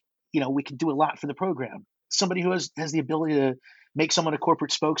that's like, we can do a lot for the program. Somebody who has the ability to make someone a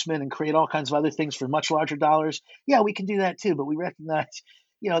corporate spokesman and create all kinds of other things for much larger dollars. Yeah, we can do that too, but we recognize,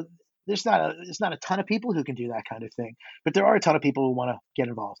 there's not a ton of people who can do that kind of thing, but there are a ton of people who want to get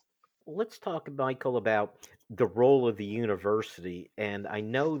involved. Let's talk, Michael, about the role of the university. And I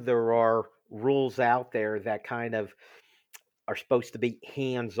know there are rules out there that kind of are supposed to be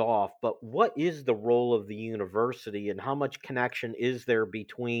hands off, but what is the role of the university and how much connection is there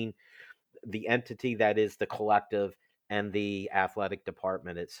between the entity that is the collective and the athletic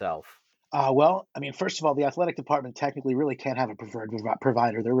department itself? Well, I mean, first of all, the athletic department technically really can't have a preferred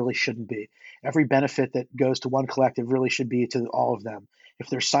provider. There really shouldn't be. Every benefit that goes to one collective really should be to all of them. If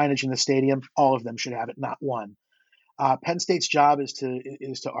there's signage in the stadium, all of them should have it, not one. Penn State's job is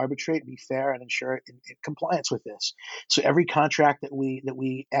to arbitrate, be fair, and ensure in compliance with this. So every contract that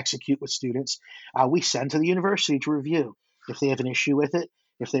we execute with students, we send to the university to review. If they have an issue with it,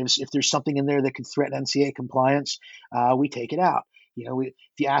 if there's something in there that could threaten NCAA compliance, we take it out. If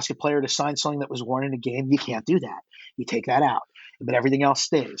you ask a player to sign something that was worn in a game, you can't do that. You take that out, but everything else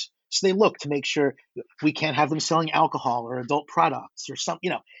stays. So they look to make sure we can't have them selling alcohol or adult products or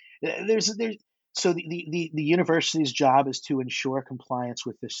something. So the university's job is to ensure compliance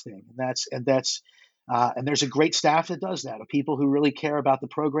with this thing, and there's a great staff that does that, of people who really care about the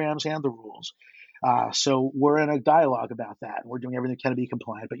programs and the rules. So we're in a dialogue about that, and we're doing everything we can to be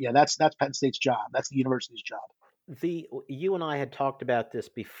compliant. But yeah, that's Penn State's job. That's the university's job. You and I had talked about this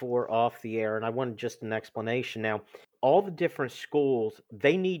before off the air, and I wanted just an explanation. Now, all the different schools,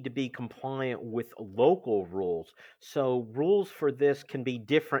 they need to be compliant with local rules. So rules for this can be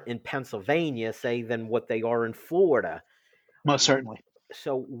different in Pennsylvania, say, than what they are in Florida. Most certainly.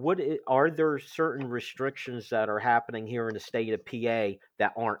 So are there certain restrictions that are happening here in the state of PA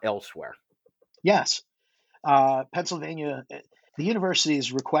that aren't elsewhere? Yes. Pennsylvania, the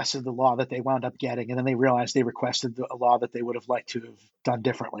universities requested the law that they wound up getting, and then they realized they requested a law that they would have liked to have done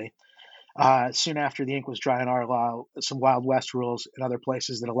differently. Soon after the ink was dry on our law, some Wild West rules in other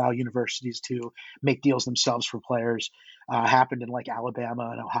places that allow universities to make deals themselves for players happened in like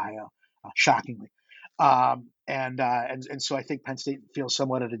Alabama and Ohio, shockingly. And so I think Penn State feels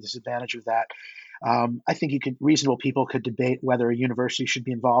somewhat at a disadvantage of that. I think reasonable people could debate whether a university should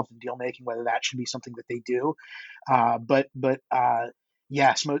be involved in deal making, whether that should be something that they do. But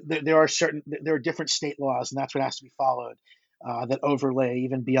yes, there are different state laws, and that's what has to be followed, that overlay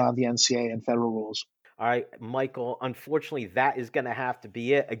even beyond the NCAA and federal rules. All right, Michael, unfortunately, that is going to have to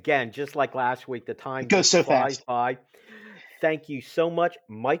be it. Again, just like last week, the time goes so fast. By. Thank you so much,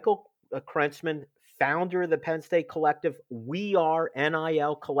 Michael Krentzman, founder of the Penn State Collective.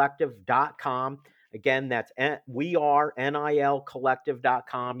 WeAreNILCollective.com. Again, that's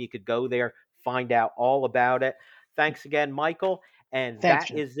WeAreNILCollective.com. You could go there, find out all about it. Thanks again, Michael. And Thanks,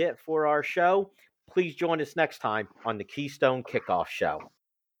 that is it for our show. Please join us next time on the Keystone Kickoff Show.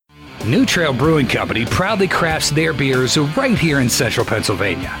 New Trail Brewing Company proudly crafts their beers right here in central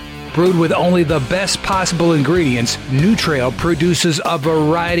Pennsylvania. Brewed with only the best possible ingredients, New Trail produces a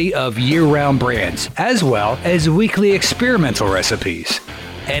variety of year-round brands, as well as weekly experimental recipes.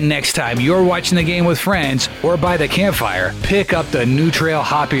 And next time you're watching the game with friends or by the campfire, pick up the New Trail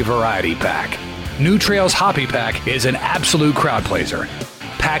Hoppy Variety Pack. New Trail's Hoppy Pack is an absolute crowd pleaser.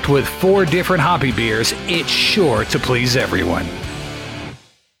 Packed with 4 different hoppy beers, it's sure to please everyone.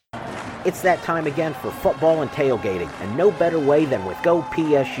 It's that time again for football and tailgating, and no better way than with Go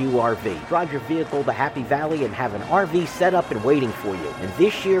PSU RV. Drive your vehicle to Happy Valley and have an RV set up and waiting for you. And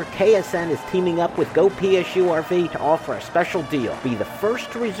this year, KSN is teaming up with Go PSU RV to offer a special deal. Be the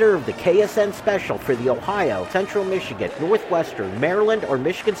first to reserve the KSN special for the Ohio, Central Michigan, Northwestern, Maryland, or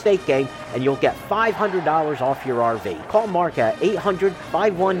Michigan State game, and you'll get $500 off your RV. Call Mark at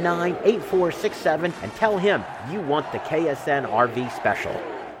 800-519-8467 and tell him you want the KSN RV special.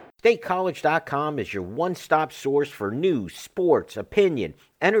 StateCollege.com is your one-stop source for news, sports, opinion,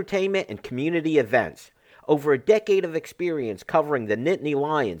 entertainment, and community events. Over a decade of experience covering the Nittany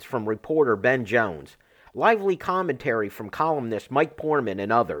Lions from reporter Ben Jones. Lively commentary from columnist Mike Poorman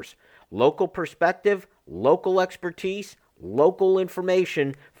and others. Local perspective, local expertise, local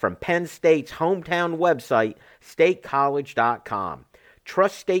information from Penn State's hometown website, StateCollege.com.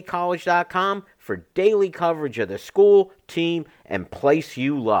 Trust StateCollege.com for daily coverage of the school, team, and place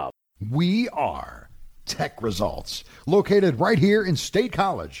you love. We are Tech Results. Located right here in State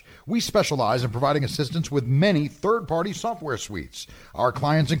College, we specialize in providing assistance with many third-party software suites. Our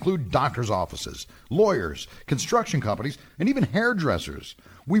clients include doctors' offices, lawyers, construction companies, and even hairdressers.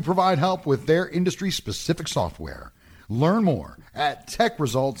 We provide help with their industry-specific software. Learn more at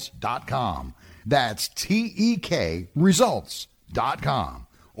techresults.com. That's TEK results.com.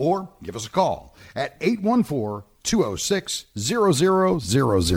 Or give us a call at 814-206-0000.